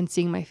 and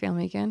seeing my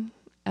family again.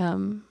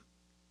 And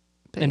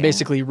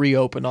basically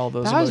reopen all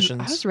those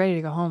emotions. I was ready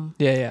to go home.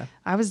 Yeah, yeah.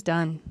 I was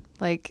done.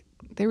 Like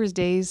there was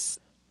days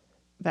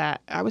that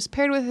I was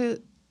paired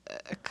with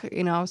a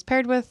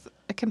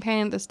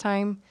companion this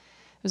time.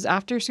 It was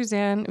after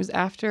Suzanne. It was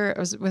after I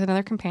was with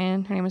another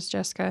companion. Her name was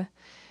Jessica.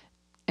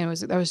 And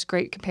that was a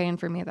great companion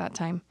for me at that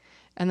time.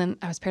 And then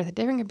I was paired with a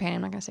different companion.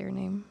 I'm not gonna say her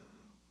name,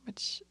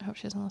 which I hope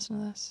she doesn't listen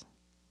to this.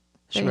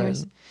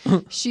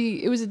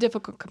 It was a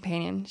difficult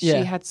companion. She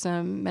had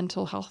some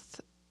mental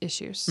health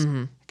issues.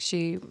 Mm-hmm.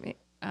 She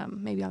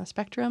maybe on the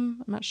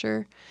spectrum. I'm not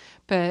sure,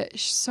 but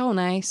she's so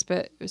nice.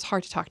 But it was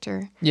hard to talk to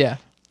her. Yeah,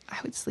 I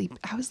would sleep.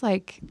 I was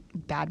like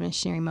bad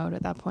missionary mode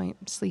at that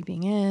point,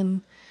 sleeping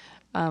in.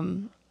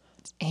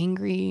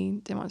 Angry,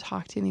 didn't want to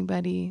talk to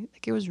anybody.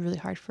 Like it was really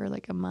hard for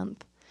like a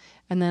month.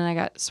 And then I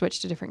got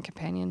switched to a different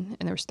companion,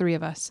 and there was 3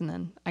 of us, and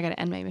then I got to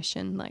end my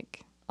mission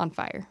like on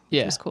fire.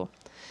 Which was cool.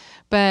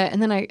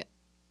 And then I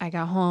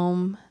got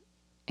home,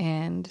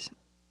 and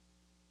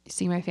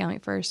seeing my family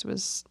at first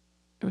was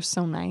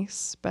so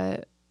nice,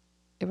 but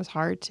it was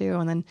hard too.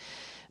 And then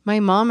my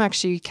mom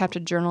actually kept a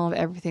journal of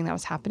everything that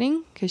was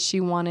happening because she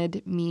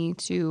wanted me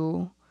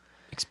to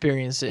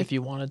experience it if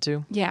you wanted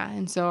to. Yeah,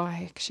 and so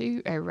I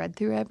read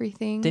through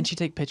everything. Didn't you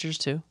take pictures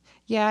too?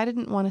 Yeah, I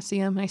didn't want to see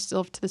him. I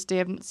still, to this day,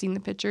 haven't seen the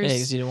pictures. Yeah,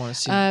 because you didn't want to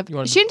see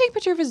She didn't take a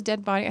picture of his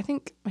dead body. I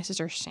think my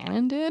sister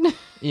Shannon did.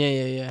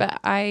 Yeah.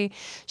 But they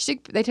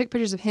took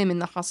pictures of him in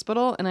the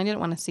hospital, and I didn't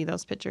want to see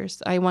those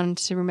pictures. I wanted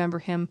to remember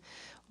him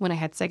when I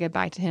had said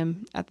goodbye to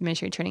him at the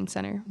missionary training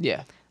center.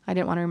 Yeah. I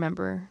didn't want to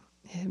remember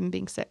him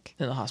being sick.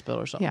 In the hospital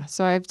or something. Yeah,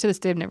 so to this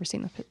day, I've never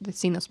seen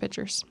those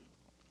pictures.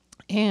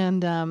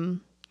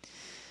 And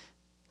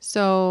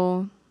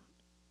so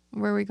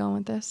where are we going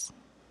with this?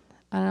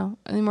 I don't know.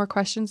 Any more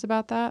questions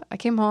about that? I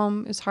came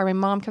home. It was hard. My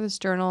mom kept this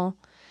journal,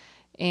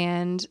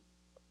 and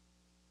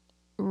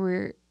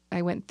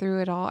I went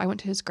through it all. I went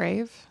to his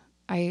grave.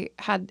 I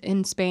had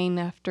in Spain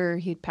after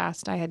he'd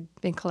passed, I had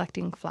been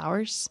collecting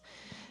flowers,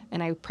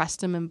 and I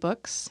pressed them in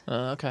books.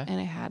 Okay. And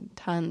I had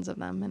tons of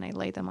them, and I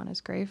laid them on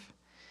his grave,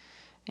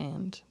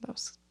 and that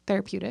was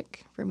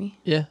therapeutic for me.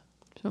 Yeah.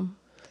 So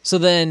So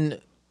then,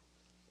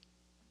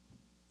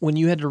 when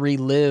you had to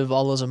relive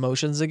all those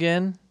emotions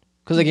again,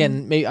 because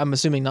again, maybe, I'm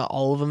assuming not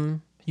all of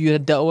them you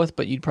had dealt with,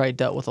 but you'd probably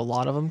dealt with a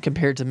lot of them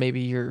compared to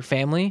maybe your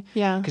family.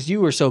 yeah. Because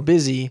you were so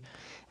busy.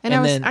 And I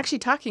was actually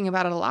talking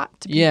about it a lot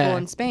to people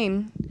in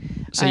Spain.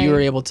 So you were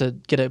able to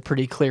get a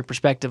pretty clear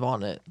perspective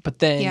on it. But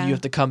then you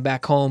have to come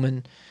back home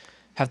and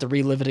have to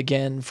relive it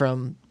again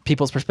from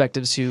people's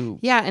perspectives who...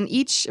 Yeah, and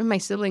each of my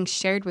siblings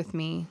shared with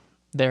me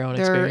their own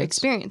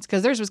experience.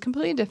 Because theirs was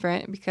completely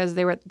different because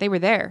they were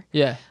there.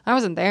 Yeah. I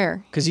wasn't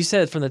there. Because you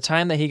said from the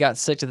time that he got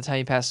sick to the time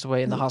he passed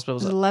away in the hospital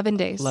was 11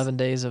 days. 11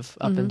 days of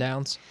up and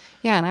downs.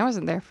 Yeah, and I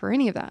wasn't there for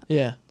any of that.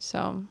 Yeah.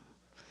 So,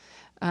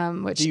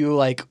 which... Do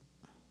you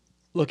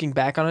looking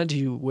back on it, do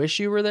you wish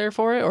you were there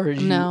for it, or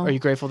No. are you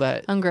grateful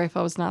that... I'm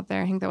grateful I was not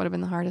there. I think that would have been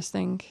the hardest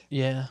thing.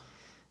 Yeah.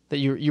 That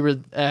you were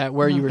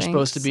where you were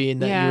supposed to be,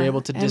 and that you were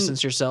able to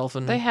distance yourself.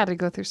 And they had to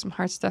go through some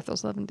hard stuff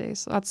those 11 days.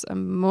 So that's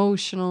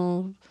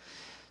emotional.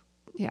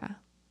 Yeah.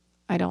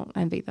 I don't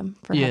envy them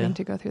for having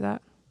to go through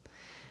that.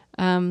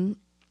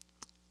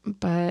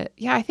 But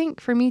yeah, I think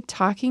for me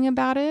talking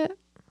about it,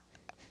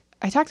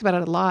 I talked about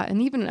it a lot.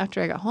 And even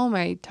after I got home,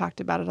 I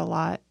talked about it a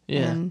lot.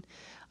 Yeah. And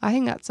I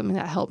think that's something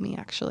that helped me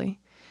actually.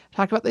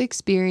 Talked about the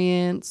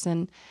experience,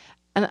 and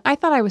I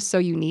thought I was so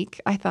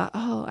unique. I thought,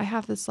 oh, I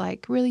have this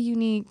really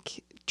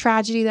unique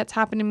tragedy that's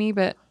happened to me,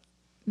 but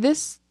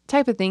this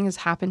type of thing has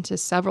happened to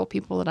several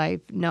people that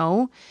I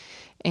know,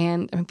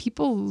 and I mean,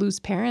 people lose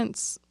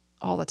parents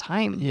all the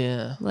time.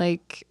 Yeah.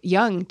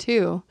 Young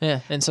too. Yeah,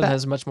 and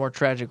sometimes much more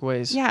tragic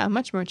ways. Yeah,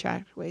 much more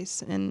tragic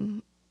ways,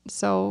 and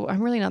so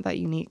I'm really not that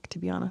unique, to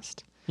be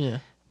honest. Yeah.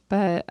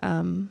 But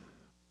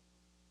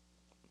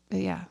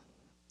yeah.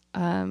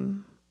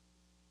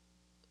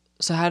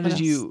 So how did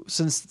you,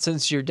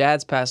 since your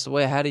dad's passed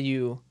away,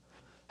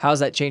 how's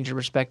that changed your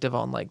perspective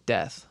on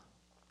death?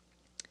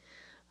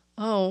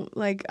 Oh,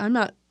 I'm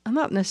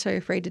not necessarily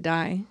afraid to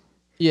die.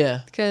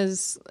 Yeah.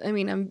 Because I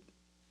mean, I'm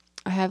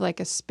very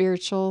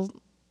spiritual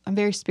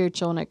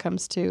when it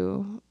comes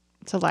to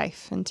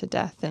life and to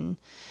death, and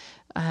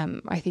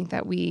I think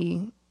that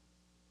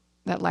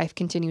life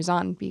continues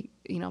on,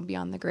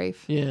 beyond the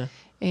grave. Yeah.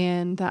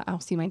 And that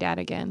I'll see my dad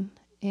again,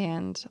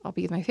 and I'll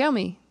be with my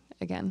family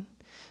again.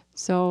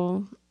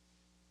 So,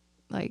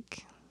 I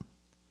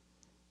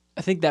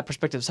think that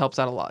perspective helps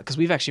out a lot, because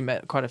we've actually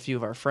met quite a few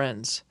of our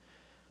friends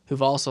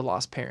who've also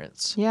lost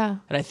parents. Yeah.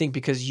 And I think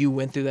because you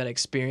went through that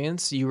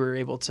experience, you were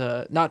able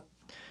to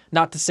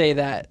not to say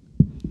that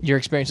your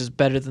experience is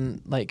better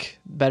than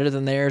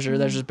theirs, or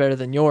theirs is better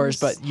than yours,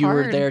 but you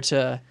were there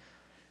to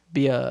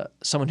be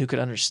someone who could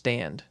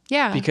understand.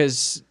 Yeah.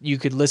 Because you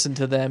could listen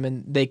to them,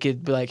 and they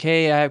could be like,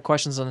 hey, I have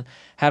questions on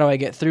how do I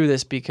get through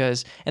this,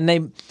 and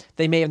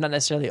they may have not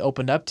necessarily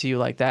opened up to you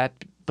like that,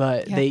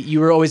 but you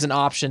were always an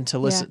option to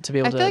listen, to be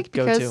able to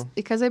go to.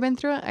 Because I've been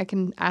through it, I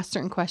can ask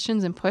certain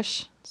questions and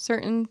push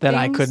certain that things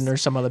I couldn't, or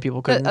some other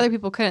people couldn't. That other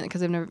people couldn't,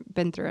 because they've never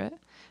been through it.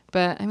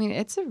 But I mean,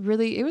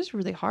 it was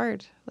really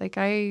hard.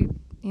 There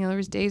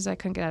was days I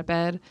couldn't get out of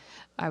bed.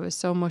 I was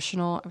so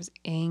emotional. I was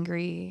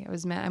angry. I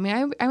was mad. I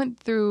mean, I went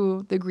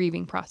through the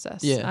grieving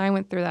process. Yeah. I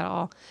went through that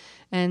all.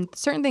 And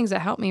certain things that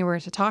helped me were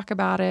to talk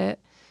about it,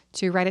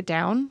 to write it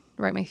down,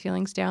 write my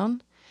feelings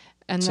down.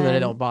 And so that I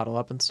don't bottle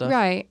up and stuff.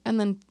 Right. And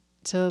then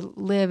to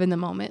live in the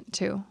moment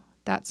too.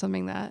 That's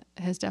something that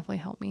has definitely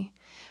helped me.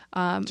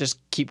 Just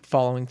keep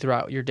following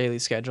throughout your daily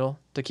schedule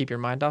to keep your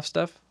mind off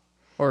stuff?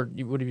 Or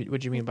what do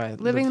you mean by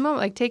living the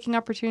moment, taking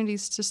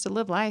opportunities just to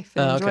live life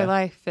and enjoy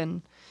life.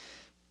 And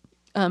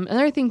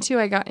another thing too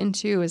I got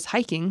into is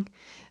hiking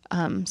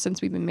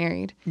since we've been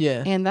married.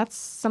 Yeah. And that's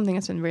something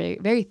that's been very,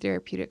 very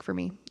therapeutic for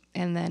me.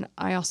 And then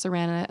I also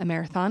ran a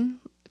marathon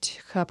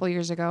a couple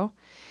years ago.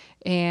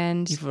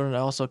 And you've run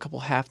also a couple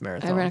half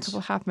marathons. I ran a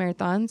couple half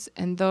marathons,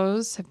 and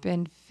those have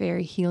been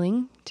very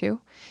healing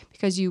too,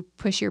 because you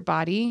push your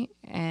body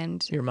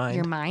and your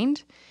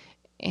mind,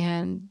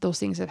 and those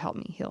things have helped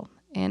me heal.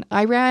 And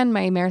I ran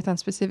my marathon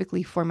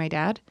specifically for my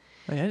dad.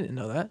 Oh, yeah, I didn't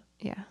know that.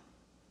 Yeah.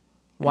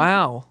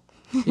 Wow.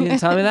 You didn't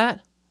tell me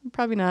that?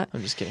 Probably not.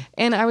 I'm just kidding.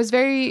 And I was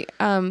very,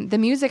 the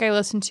music I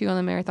listened to on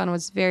the marathon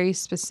was very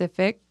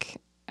specific.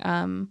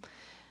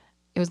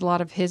 It was a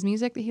lot of his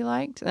music that he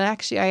liked. And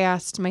actually, I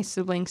asked my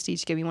siblings to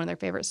each give me one of their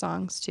favorite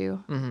songs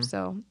too. Mm-hmm.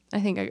 So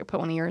I think I could put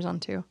one of yours on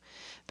too.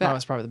 But that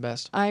was probably the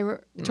best.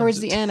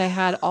 Towards the end, I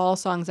had all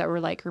songs that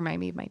were remind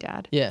me of my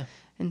dad. Yeah.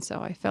 And so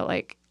I felt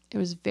like it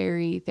was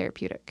very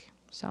therapeutic.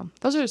 So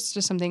those are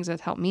just some things that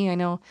helped me. I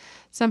know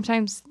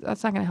sometimes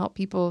that's not going to help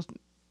people.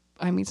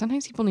 I mean,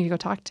 sometimes people need to go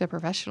talk to a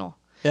professional.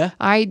 Yeah.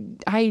 I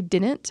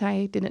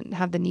didn't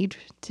have the need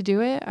to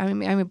do it. I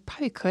mean,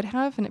 probably could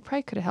have, and it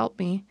probably could have helped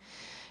me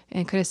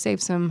and could have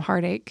saved some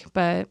heartache,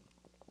 but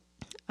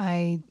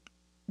I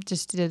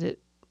just did it.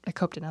 I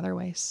coped in other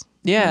ways.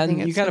 Yeah, I think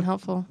and you it's kind been of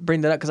helpful.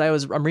 bring that up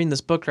because I'm reading this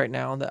book right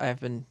now that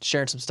I've been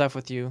sharing some stuff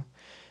with you,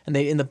 and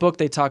in the book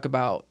they talk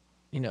about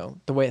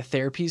the way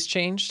therapy's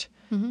changed,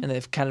 and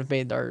they've kind of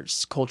made our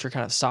culture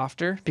kind of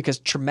softer because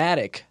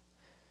traumatic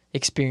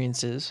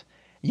experiences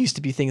used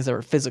to be things that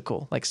were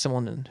physical, like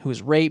someone who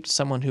was raped,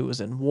 someone who was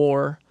in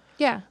war,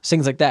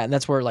 things like that, and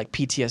that's where like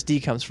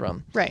PTSD comes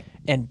from. Right.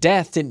 And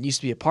death didn't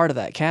used to be a part of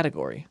that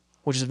category,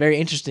 which is very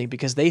interesting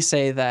because they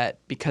say that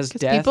because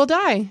death, people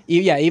die.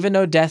 Yeah, even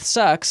though death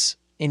sucks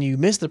and you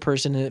miss the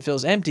person and it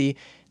feels empty,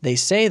 they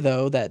say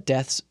though that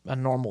death's a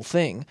normal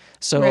thing.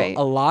 So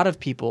a lot of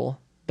people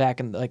back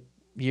in like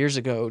years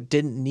ago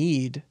didn't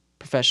need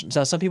professionals.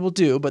 Now some people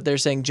do, but they're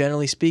saying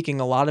generally speaking,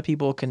 a lot of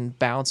people can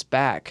bounce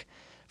back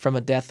from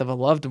a death of a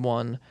loved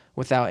one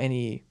without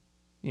any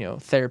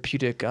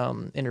therapeutic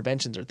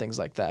interventions or things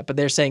like that. But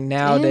they're saying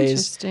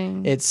nowadays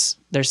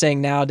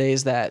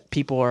that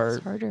people are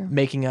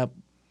making up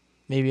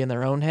maybe in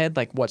their own head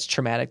like what's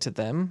traumatic to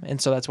them, and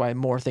so that's why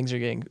more things are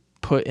getting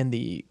put in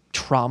the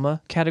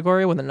trauma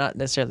category when they're not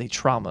necessarily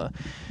trauma.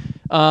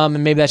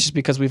 And maybe that's just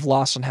because we've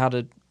lost on how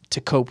to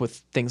cope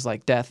with things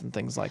like death and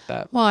things like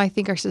that. Well, I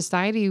think our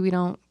society, we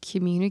don't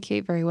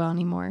communicate very well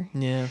anymore.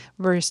 Yeah.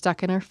 We're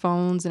stuck in our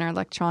phones and our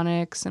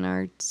electronics and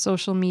our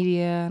social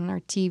media and our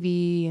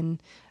TV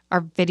and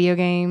our video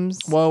games.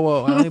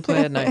 Whoa. I only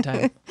play at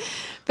nighttime.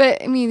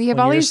 But I mean, you have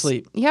all these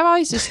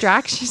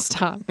distractions.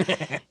 Stop.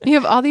 You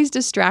have all these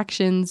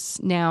distractions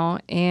now,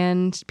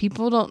 and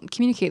people don't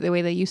communicate the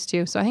way they used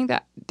to. So I think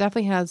that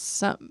definitely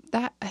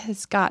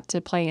has got to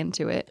play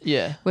into it.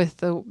 Yeah.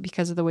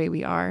 Because of the way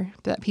we are,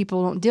 that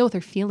people don't deal with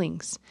their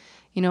feelings.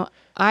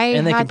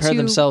 And they compare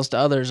themselves to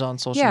others on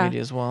social media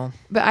as well.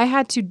 But I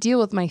had to deal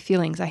with my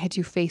feelings. I had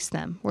to face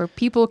them, where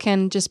people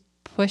can just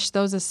push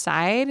those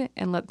aside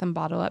and let them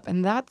bottle up.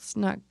 And that's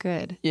not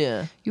good.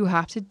 Yeah. You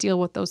have to deal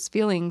with those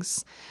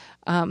feelings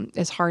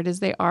as hard as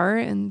they are,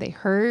 and they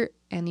hurt,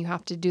 and you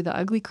have to do the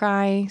ugly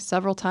cry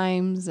several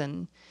times,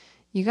 and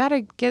you got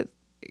to get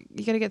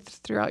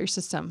throughout your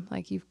system.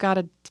 Like, you've got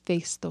to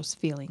face those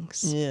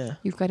feelings. Yeah.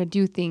 You've got to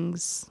do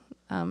things.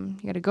 You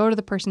got to go to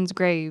the person's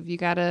grave. You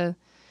got to,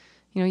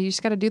 you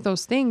just got to do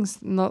those things,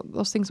 and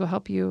those things will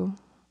help you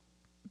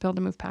be able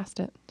to move past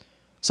it.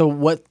 So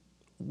what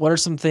are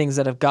some things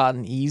that have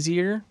gotten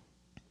easier,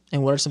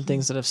 and what are some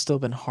things that have still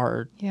been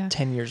hard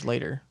 10 years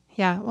later?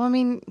 Yeah. Well, I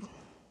mean,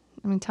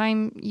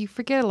 time, you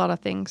forget a lot of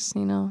things,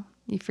 You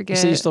forget.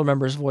 So you still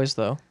remember his voice,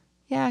 though?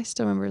 Yeah, I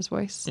still remember his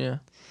voice. Yeah.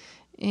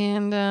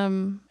 And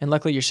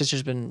luckily your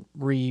sister's been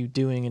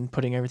redoing and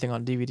putting everything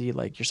on DVD,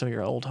 like some of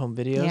your old home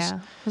videos. Yeah,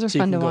 those are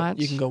fun to watch.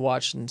 You can go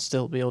watch and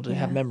still be able to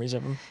have memories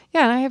of him.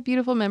 Yeah, and I have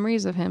beautiful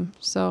memories of him.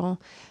 So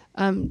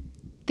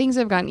things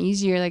have gotten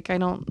easier. Like, I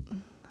don't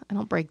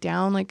break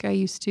down like I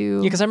used to.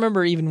 Yeah, because I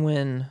remember even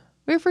when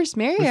we were first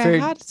married, I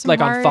had some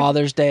on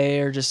Father's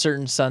Day or just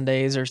certain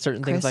Sundays or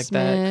certain things like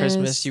that.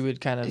 Christmas, you would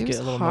kind of get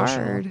a little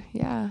emotional.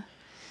 Yeah,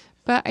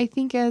 but I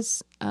think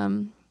as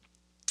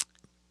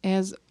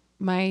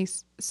my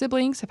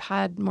siblings have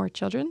had more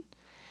children,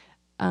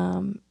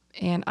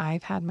 and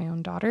I've had my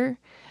own daughter,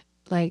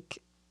 like,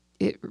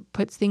 it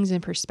puts things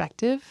in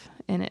perspective,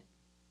 and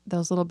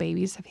those little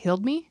babies have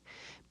healed me,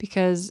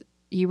 because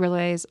you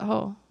realize,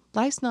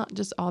 life's not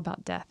just all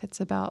about death.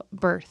 It's about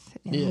birth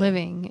and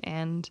living,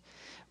 and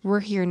we're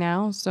here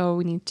now, so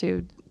we need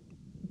to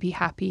be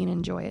happy and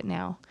enjoy it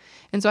now.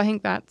 And so I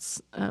think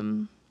that's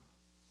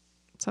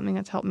something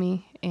that's helped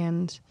me,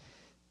 and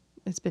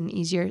it's been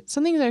easier.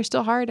 Some things that are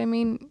still hard. I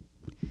mean,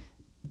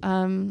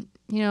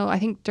 I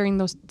think during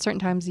those certain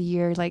times of the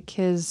year, like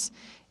his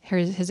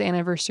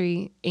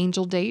anniversary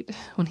angel date,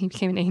 when he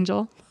became an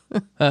angel.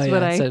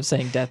 Instead of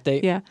saying death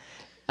date. Yeah.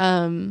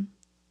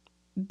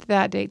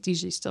 That date's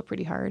usually still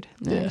pretty hard.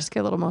 I just get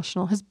a little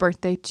emotional. His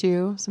birthday,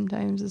 too,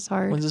 sometimes is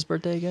hard. When's his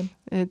birthday again?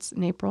 It's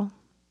in April.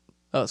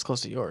 Oh, it's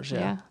close to yours,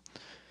 yeah.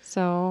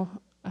 So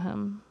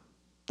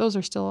those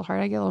are still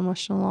hard. I get a little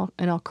emotional,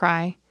 and I'll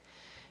cry.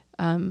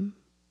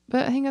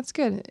 But I think that's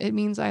good. It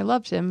means I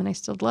loved him, and I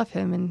still love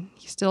him, and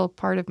he's still a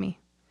part of me.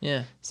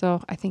 Yeah.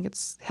 So I think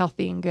it's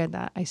healthy and good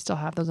that I still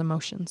have those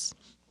emotions.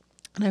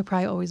 And I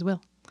probably always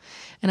will.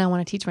 And I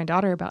want to teach my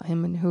daughter about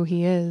him and who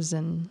he is,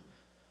 and...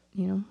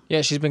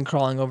 Yeah, she's been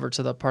crawling over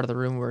to the part of the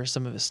room where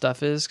some of his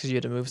stuff is, because you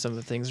had to move some of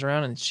the things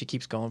around, and she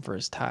keeps going for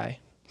his tie.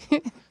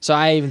 So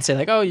I even say,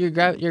 like, you're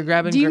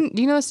grabbing... Do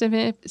you know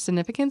the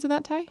significance of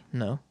that tie?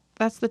 No.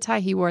 That's the tie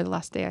he wore the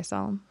last day I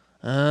saw him.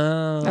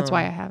 Oh. That's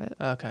why I have it.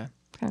 Okay.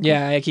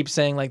 Yeah, I keep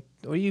saying, like,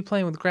 what are you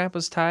playing with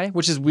Grandpa's tie?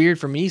 Which is weird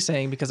for me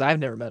saying, because I've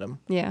never met him.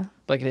 Yeah.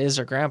 Like, it is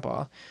her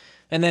grandpa.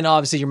 And then,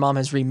 obviously, your mom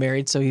has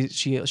remarried, so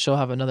she'll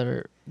have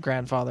another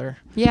grandfather.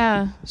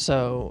 Yeah.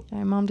 So...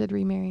 My mom did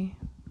remarry.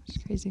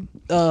 It's crazy.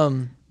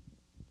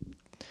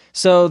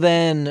 So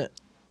then...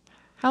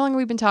 How long have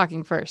we been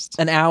talking first?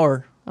 An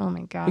hour. Oh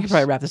my gosh. We could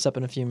probably wrap this up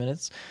in a few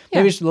minutes. Yeah.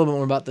 Maybe just a little bit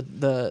more about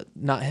the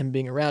not him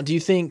being around. Do you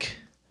think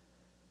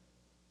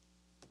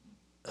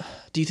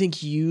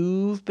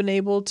you've been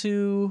able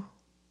to?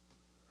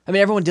 I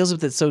mean, everyone deals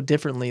with it so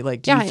differently.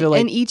 Like, do you feel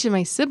like? And each of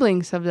my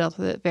siblings have dealt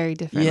with it very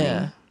differently.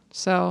 Yeah.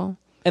 So.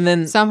 And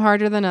then some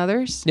harder than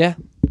others. Yeah.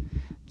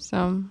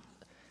 So.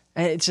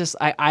 It's just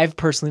I've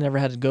personally never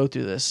had to go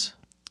through this,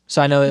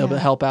 so I know it'll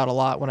help out a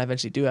lot when I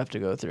eventually do have to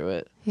go through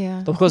it.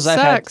 Yeah. The closest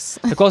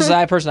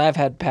I've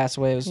had pass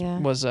away was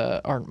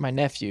my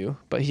nephew,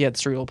 but he had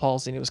cerebral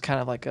palsy, and it was kind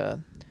of like a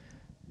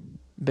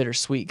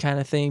bittersweet kind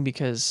of thing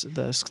because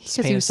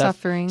he was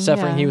suffering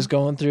he was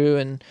going through,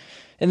 and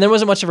there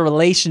wasn't much of a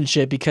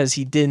relationship because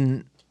he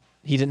didn't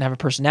have a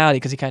personality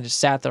because he kind of just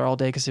sat there all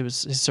day because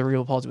his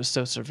cerebral palsy was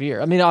so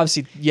severe. I mean,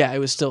 obviously, it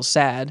was still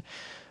sad,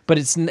 but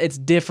it's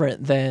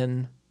different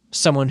than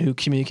someone who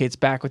communicates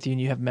back with you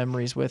and you have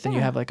memories with and you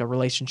have like a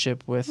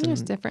relationship with. It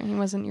was different. He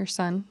wasn't your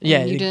son.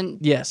 Yeah, you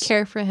didn't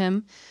care for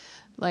him,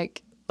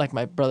 like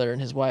my brother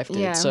and his wife did.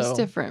 Yeah, so it was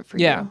different for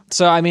you. Yeah,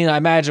 so I mean, I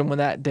imagine when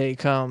that day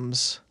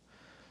comes,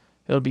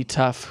 it'll be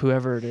tough,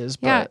 whoever it is.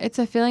 But yeah, it's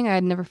a feeling I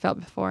had never felt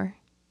before.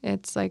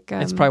 It's like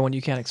it's probably one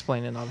you can't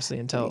explain it, obviously,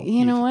 until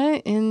you know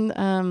what.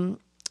 In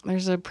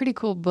there's a pretty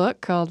cool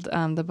book called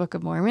the Book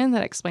of Mormon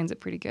that explains it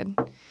pretty good.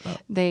 Oh.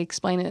 They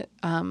explain it.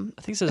 I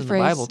think it says in the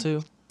Bible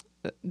too.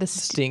 The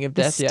sting of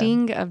death. The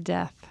sting of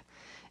death,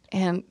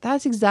 and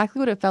that's exactly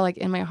what it felt like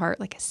in my heart,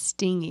 like a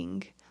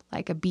stinging,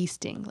 like a bee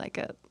sting, like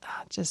a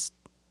just.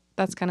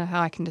 That's kind of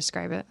how I can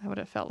describe it. What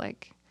it felt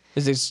like.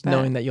 Is it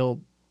knowing that you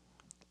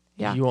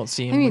won't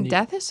see him? I mean,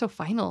 death is so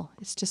final.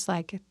 It's just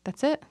like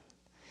that's it.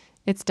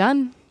 It's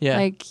done. Yeah.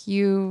 Like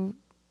you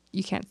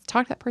can't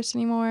talk to that person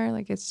anymore.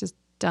 Like it's just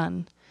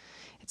done.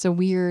 It's a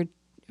weird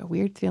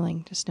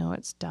feeling. Just know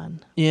it's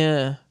done.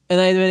 Yeah. And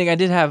I think I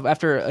did have,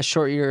 after a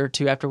short year or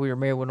two after we were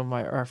married, one of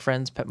my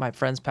friends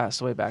passed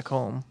away back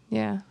home.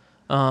 Yeah.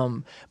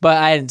 But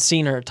I hadn't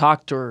seen her,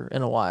 talked to her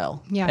in a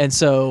while. Yeah. And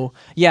so,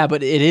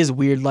 but it is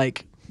weird.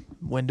 Like,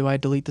 when do I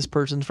delete this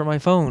person from my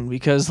phone?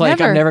 Because like,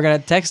 I'm never going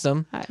to text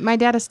them. My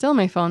dad is still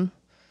my phone.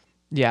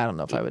 Yeah. I don't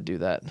know if I would do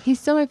that. He's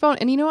still my phone.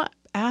 And you know what?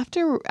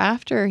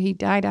 After he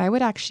died, I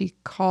would actually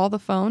call the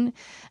phone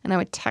and I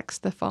would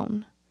text the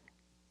phone.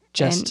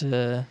 Just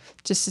to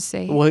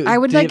say, I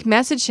would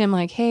message him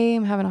like, "Hey,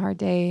 I'm having a hard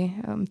day.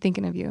 I'm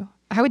thinking of you."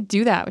 I would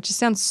do that, which just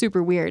sounds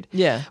super weird.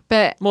 Yeah,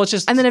 but it's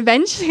just, and then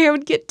eventually I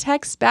would get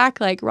texts back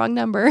like wrong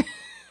number.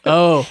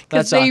 Oh,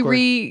 because they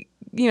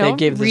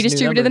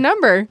redistributed the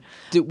number.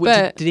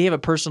 Did he have a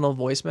personal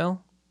voicemail?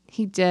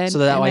 He did. So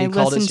that why you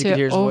called it so you could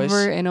hear his voice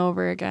over and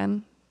over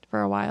again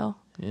for a while.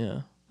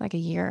 Yeah, like a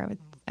year.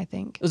 I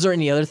think. Was there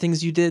any other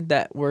things you did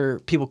that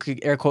were people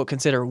could air quote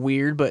consider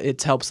weird, but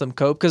it helps them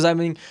cope? Because I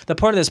mean, the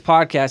point of this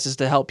podcast is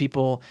to help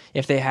people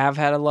if they have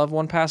had a loved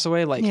one pass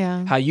away, like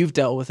how you've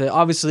dealt with it.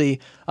 Obviously,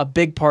 a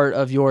big part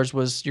of yours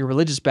was your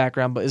religious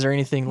background, but is there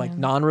anything like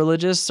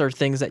non-religious or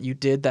things that you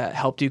did that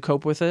helped you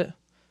cope with it?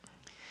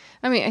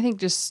 I mean, I think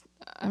just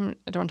I don't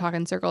want to talk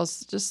in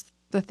circles. Just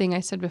the thing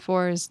I said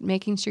before is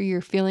making sure you're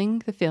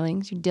feeling the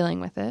feelings, you're dealing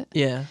with it.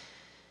 Yeah.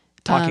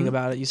 Talking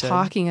about it, you said.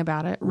 Talking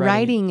about it,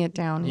 writing it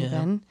down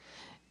even.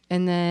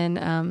 And then,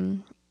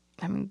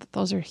 I mean,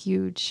 those are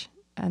huge.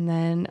 And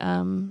then,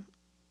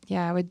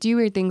 I would do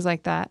weird things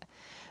like that.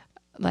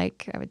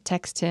 Like I would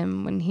text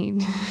him when he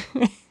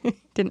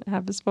didn't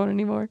have his phone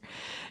anymore.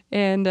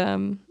 And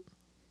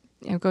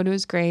I'd go to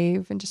his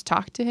grave and just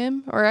talk to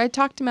him. Or I'd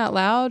talk to him out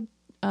loud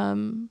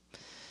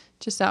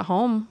just at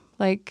home.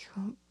 Like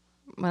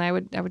when I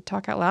would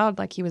talk out loud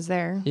like he was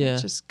there. Yeah.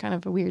 It's just kind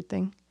of a weird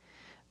thing.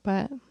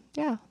 But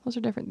yeah, those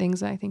are different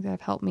things that I think that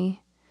have helped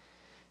me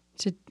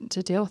to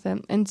deal with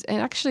it. And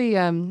actually,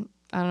 I don't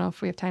know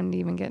if we have time to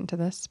even get into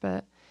this,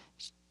 but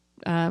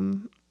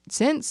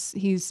since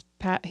he's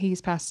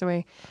passed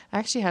away, I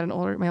actually had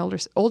my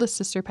oldest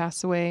sister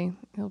pass away.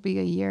 It'll be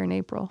a year in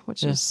April,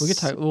 which is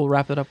we'll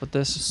wrap it up with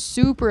this.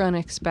 Super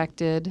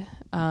unexpected.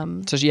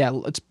 So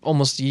it's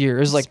almost a year.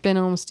 It's been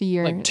almost a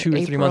year. Like 2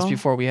 or 3 months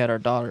before we had our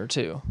daughter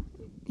too.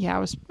 Yeah, I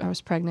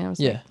was pregnant. I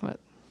was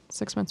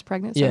 6 months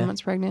pregnant, 7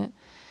 months pregnant.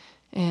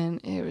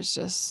 And it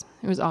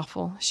was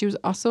awful. She was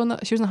also in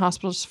the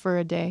hospital just for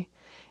a day,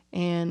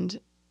 and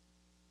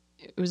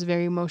it was a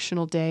very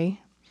emotional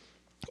day.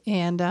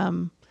 And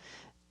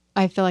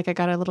I feel like I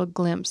got a little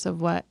glimpse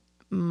of what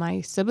my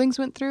siblings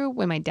went through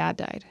when my dad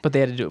died. But they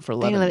had to do it for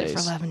 11 days. They did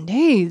it for 11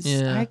 days.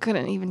 Yeah. I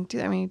couldn't even do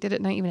that. I mean, I did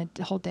it not even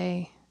a whole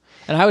day.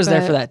 And I was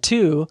there for that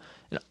too.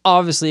 And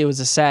obviously it was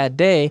a sad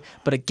day,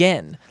 but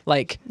again,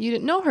 like you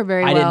didn't know her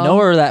very well. I didn't know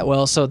her that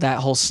well, so that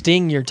whole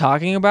sting you're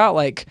talking about,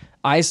 like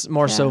I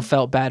more so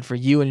felt bad for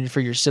you and for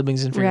your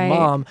siblings and for your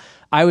mom.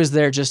 I was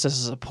there just as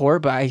a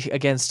support, but I,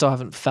 again, still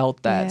haven't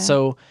felt that. Yeah.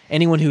 So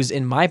anyone who's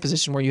in my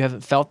position where you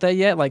haven't felt that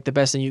yet, like the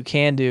best thing you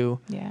can do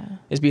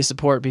is be a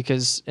support,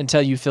 because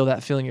until you feel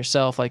that feeling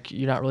yourself, like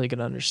you're not really going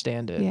to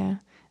understand it. Yeah.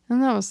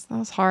 And that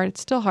was hard.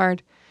 It's still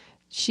hard.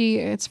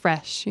 It's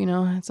fresh,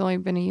 it's only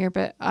been a year,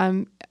 but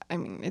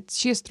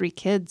she has 3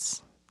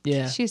 kids.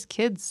 Yeah. She has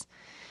kids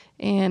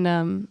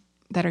and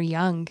that are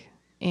young.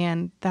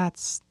 And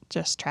that's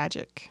just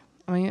tragic.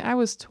 I mean, I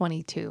was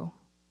 22,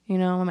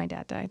 when my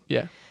dad died.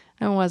 Yeah.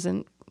 I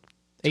wasn't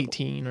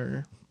 18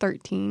 or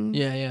 13.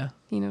 Yeah.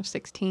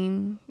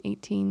 16,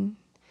 18.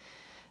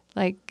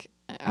 Like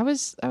I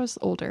was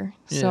older.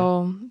 Yeah.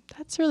 So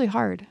that's really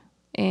hard.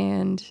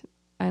 And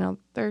I know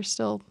they're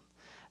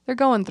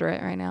going through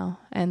it right now,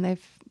 and they're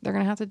going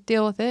to have to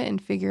deal with it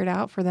and figure it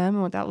out for them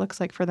and what that looks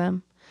like for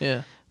them.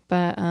 Yeah.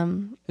 But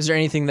is there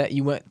anything that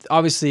you went,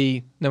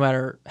 obviously no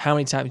matter how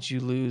many times you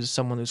lose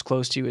someone who's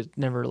close to you, it's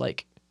never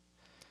like,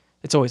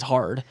 it's always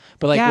hard,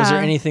 but like, was there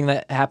anything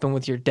that happened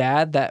with your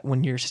dad that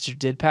when your sister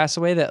did pass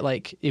away that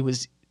like it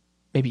was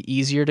maybe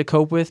easier to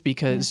cope with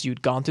because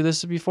you'd gone through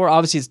this before?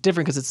 Obviously it's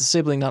different because it's a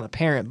sibling, not a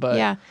parent,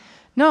 but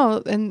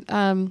no. And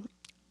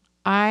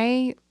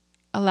I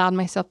allowed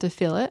myself to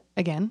feel it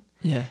again.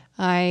 Yeah.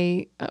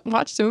 I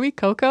watched the movie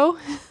Coco.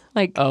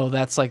 Oh,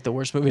 that's like the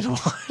worst movie to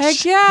watch.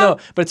 Heck yeah. No,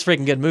 but it's a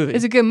freaking good movie.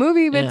 It's a good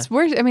movie, but it's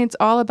worse. I mean, it's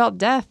all about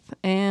death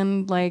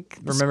and like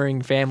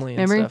remembering family and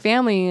remembering stuff.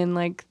 family and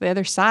like the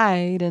other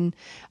side. And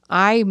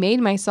I made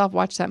myself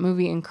watch that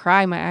movie and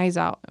cry my eyes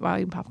out while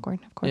eating popcorn,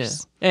 of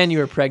course. Yeah. And you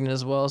were pregnant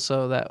as well,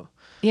 so that...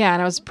 Yeah,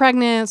 and I was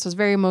pregnant, so it was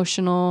very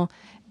emotional.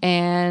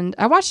 And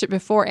I watched it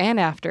before and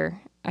after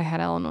I had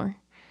Eleanor.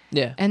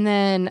 Yeah. And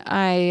then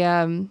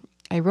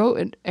I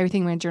wrote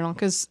everything in my journal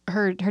because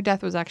her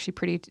death was actually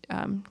pretty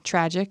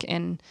tragic,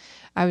 and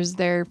I was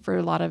there for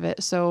a lot of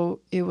it. So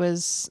it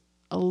was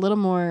a little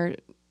more,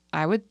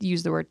 I would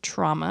use the word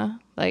trauma.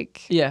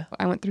 Like,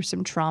 I went through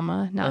some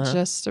trauma, not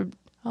just,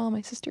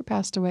 my sister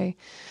passed away.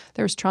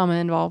 There was trauma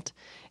involved.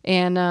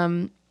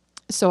 And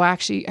so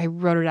actually I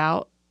wrote it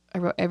out. I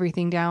wrote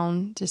everything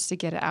down just to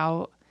get it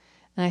out.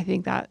 And I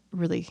think that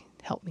really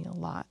helped me a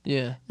lot.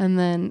 Yeah. And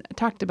then I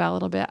talked about it a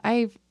little bit.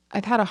 I've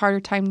had a harder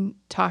time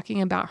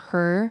talking about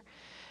her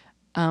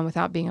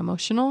without being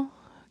emotional.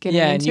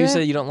 And you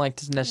said you don't like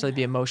to necessarily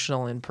be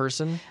emotional in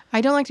person.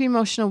 I don't like to be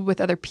emotional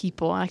with other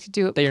people. I like to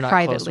do it that you're not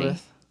privately. Close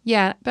with.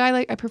 Yeah, but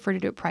I prefer to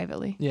do it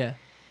privately. Yeah.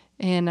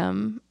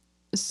 And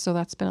so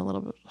that's been a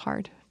little bit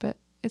hard, but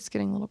it's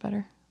getting a little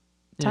better.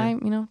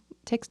 Time,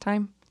 takes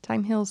time.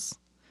 Time heals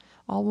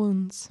all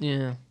wounds.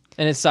 Yeah.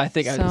 And it's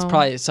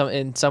probably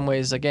in some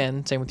ways,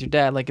 again, same with your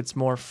dad, like it's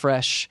more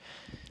fresh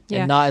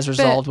and not as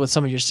resolved with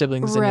some of your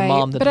siblings and your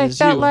mom than it is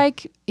you. But I felt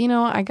like,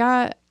 I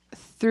got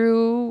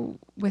through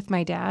with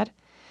my dad,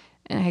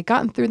 and I had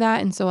gotten through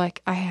that. And so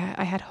like I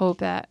had hope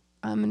that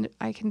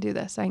I can do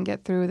this. I can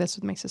get through this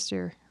with my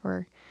sister,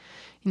 or,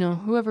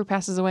 whoever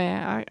passes away.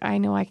 I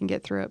know I can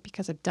get through it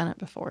because I've done it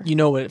before. You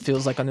know what it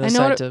feels like on the other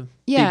side to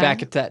be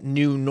back at that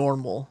new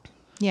normal.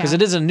 Yeah. Because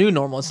it is a new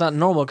normal. It's not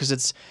normal because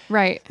it's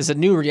a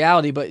new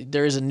reality, but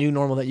there is a new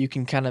normal that you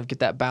can kind of get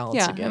that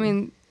balance again. I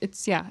mean,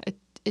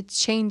 it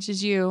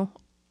changes you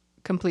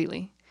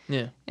completely.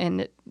 Yeah.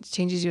 And it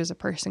changes you as a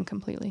person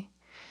completely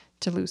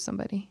to lose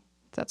somebody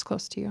that's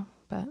close to you.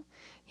 But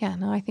yeah,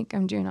 no, I think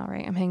I'm doing all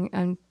right.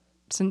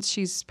 Since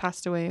she's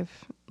passed away,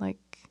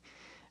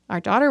 our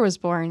daughter was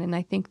born, and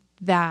I think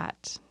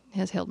that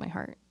has healed my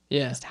heart.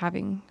 Yeah. Just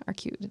having our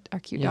cute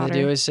daughter. Yeah,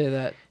 they always say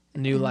that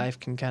new life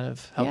can kind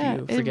of help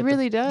you forget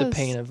the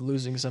pain of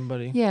losing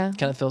somebody. Yeah.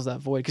 Kind of fills that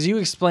void. Because you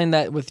explained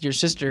that with your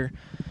sister,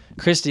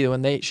 Christy,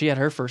 when she had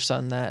her first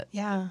son, that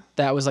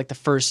was like the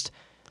first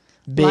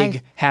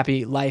big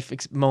happy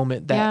life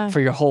moment that for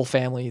your whole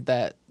family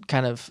that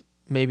kind of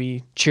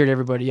maybe cheered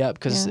everybody up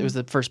because it was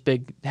the first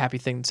big happy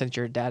thing since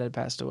your dad had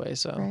passed away.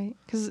 So right,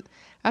 because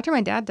after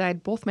my dad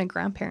died, both my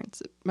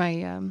grandparents, both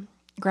my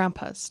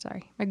grandpas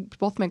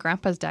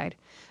died.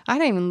 I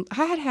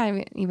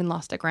hadn't even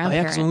lost a grandparent. Oh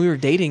yeah, because when we were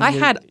dating, I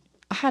had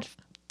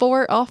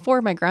all four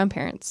of my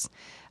grandparents.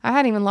 I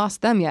hadn't even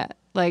lost them yet.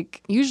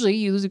 Like usually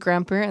you lose a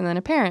grandparent and then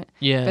a parent.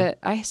 Yeah. But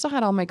I still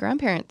had all my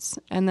grandparents,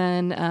 and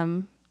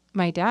then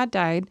my dad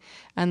died,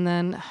 and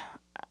then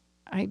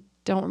I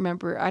don't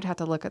remember. I'd have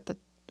to look at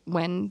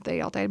when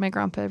they all died. My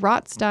grandpa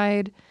Rotz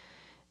died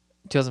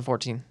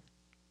 2014.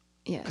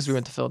 Yes. Because we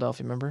went to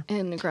Philadelphia, remember?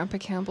 And Grandpa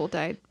Campbell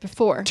died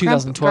before.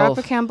 2012.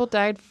 Grandpa Campbell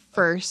died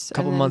first. A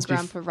couple months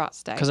before. Grandpa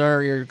Rotz died. Because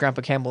your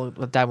Grandpa Campbell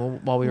died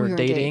while we were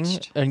dating.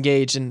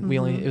 Engaged. And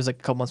it was like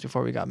a couple months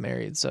before we got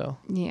married, so.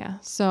 Yeah.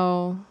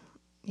 So,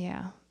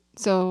 yeah.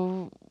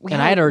 So, we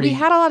had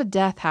a lot of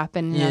death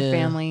happen in our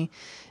family,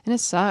 and it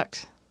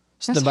sucked.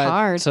 It's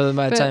hard. So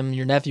by the time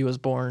your nephew was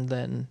born,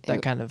 then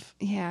that kind of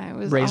it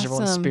was raised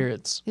everyone's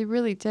spirits. It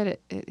really did.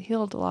 It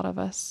healed a lot of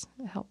us.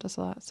 It helped us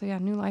a lot. So yeah,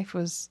 new life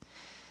was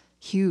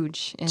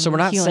huge. So we're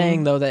not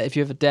saying though that if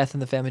you have a death in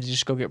the family,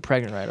 just go get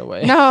pregnant right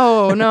away.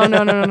 No.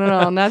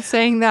 I'm not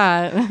saying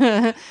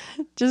that.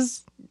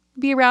 Just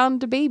be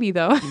around a baby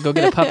though. Go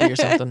get a puppy or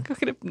something.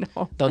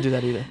 No. Don't do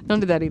that either. Don't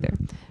do that either.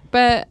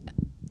 But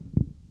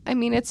I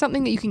mean, it's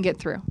something that you can get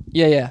through.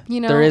 Yeah.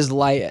 There is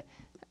light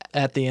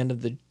at the end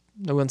of the.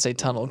 I wouldn't say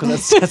tunnel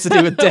because that has to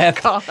do with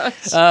death.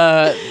 Gosh.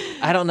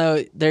 I don't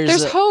know.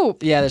 There's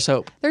hope. Yeah, there's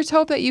hope. There's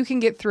hope that you can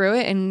get through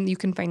it and you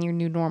can find your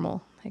new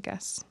normal, I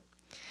guess.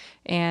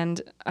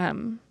 And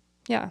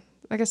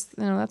I guess,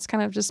 that's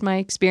kind of just my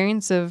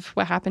experience of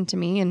what happened to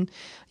me. And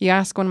you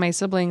ask one of my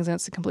siblings, and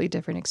it's a completely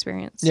different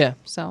experience. Yeah.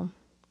 So,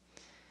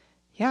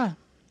 yeah.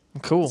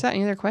 Cool. Is that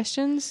any other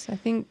questions? I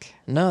think.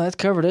 No, that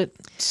covered it.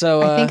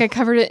 So I think I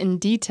covered it in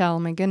detail.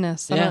 My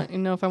goodness. Yeah. I don't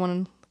even know if I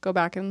want to go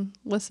back and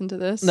listen to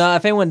this. No,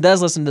 if anyone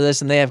does listen to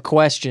this and they have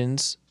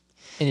questions,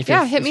 and if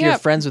you're, hit me if you're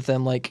up. friends with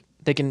them, like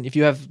they can, if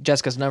you have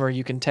Jessica's number,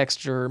 you can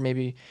text her or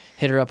maybe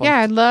hit her up. Yeah,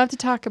 I'd love to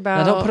talk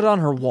about. Now, don't put it on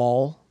her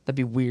wall. That'd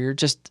be weird.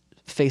 Just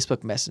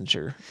Facebook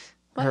Messenger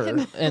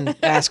her and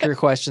ask her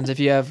questions. If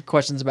you have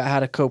questions about how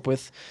to cope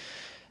with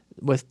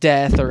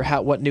death, or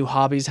what new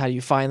hobbies, how do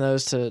you find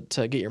those to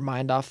get your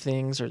mind off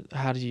things, or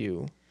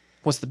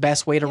what's the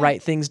best way to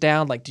write things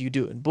down? Like, do you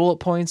do it in bullet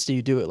points? Do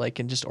you do it like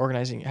in just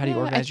organizing? How do you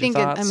organize your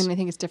thoughts? I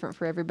think it's different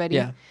for everybody.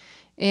 Yeah.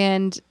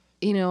 And,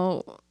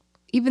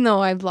 even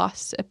though I've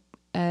lost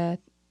a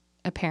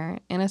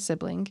parent and a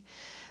sibling,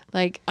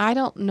 like, I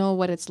don't know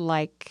what it's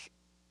like.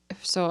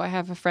 So I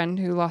have a friend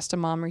who lost a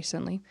mom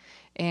recently,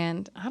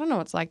 and I don't know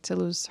what it's like to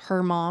lose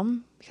her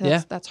mom,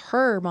 because that's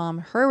her mom.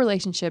 Her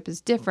relationship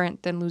is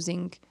different than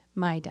losing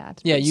my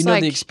dad. Yeah, it's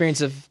the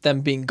experience of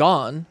them being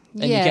gone,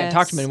 and you can't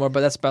talk to them anymore,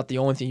 but that's about the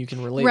only thing you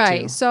can relate to.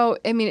 Right. So,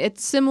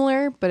 it's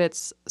similar, but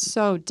it's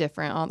so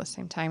different all at the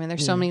same time. And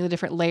there's so many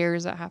different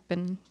layers that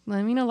happen.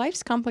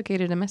 Life's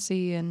complicated and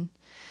messy, and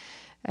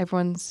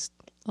everyone's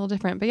a little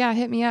different. But yeah,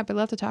 hit me up. I'd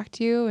love to talk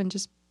to you and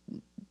just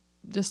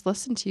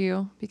listen to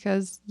you,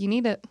 because you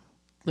need it.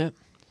 Yeah.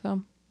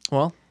 So.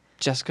 Well,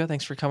 Jessica,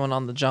 thanks for coming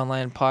on the John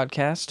Lyon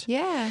podcast.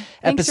 Yeah.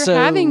 Thanks for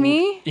having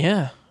me.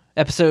 Yeah.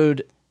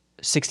 Episode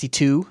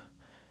 62.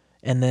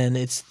 And then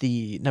it's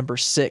the number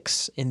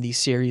 6 in the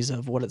series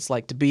of What It's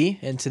Like to Be.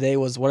 And today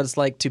was what it's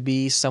like to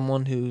be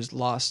someone who's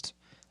lost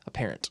a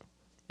parent.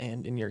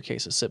 And in your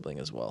case, a sibling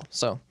as well.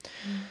 So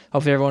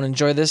hopefully everyone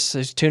enjoyed this,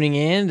 who's tuning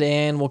in,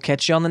 and we'll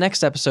catch you on the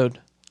next episode.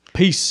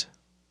 Peace.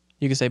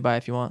 You can say bye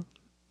if you want.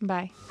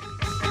 Bye.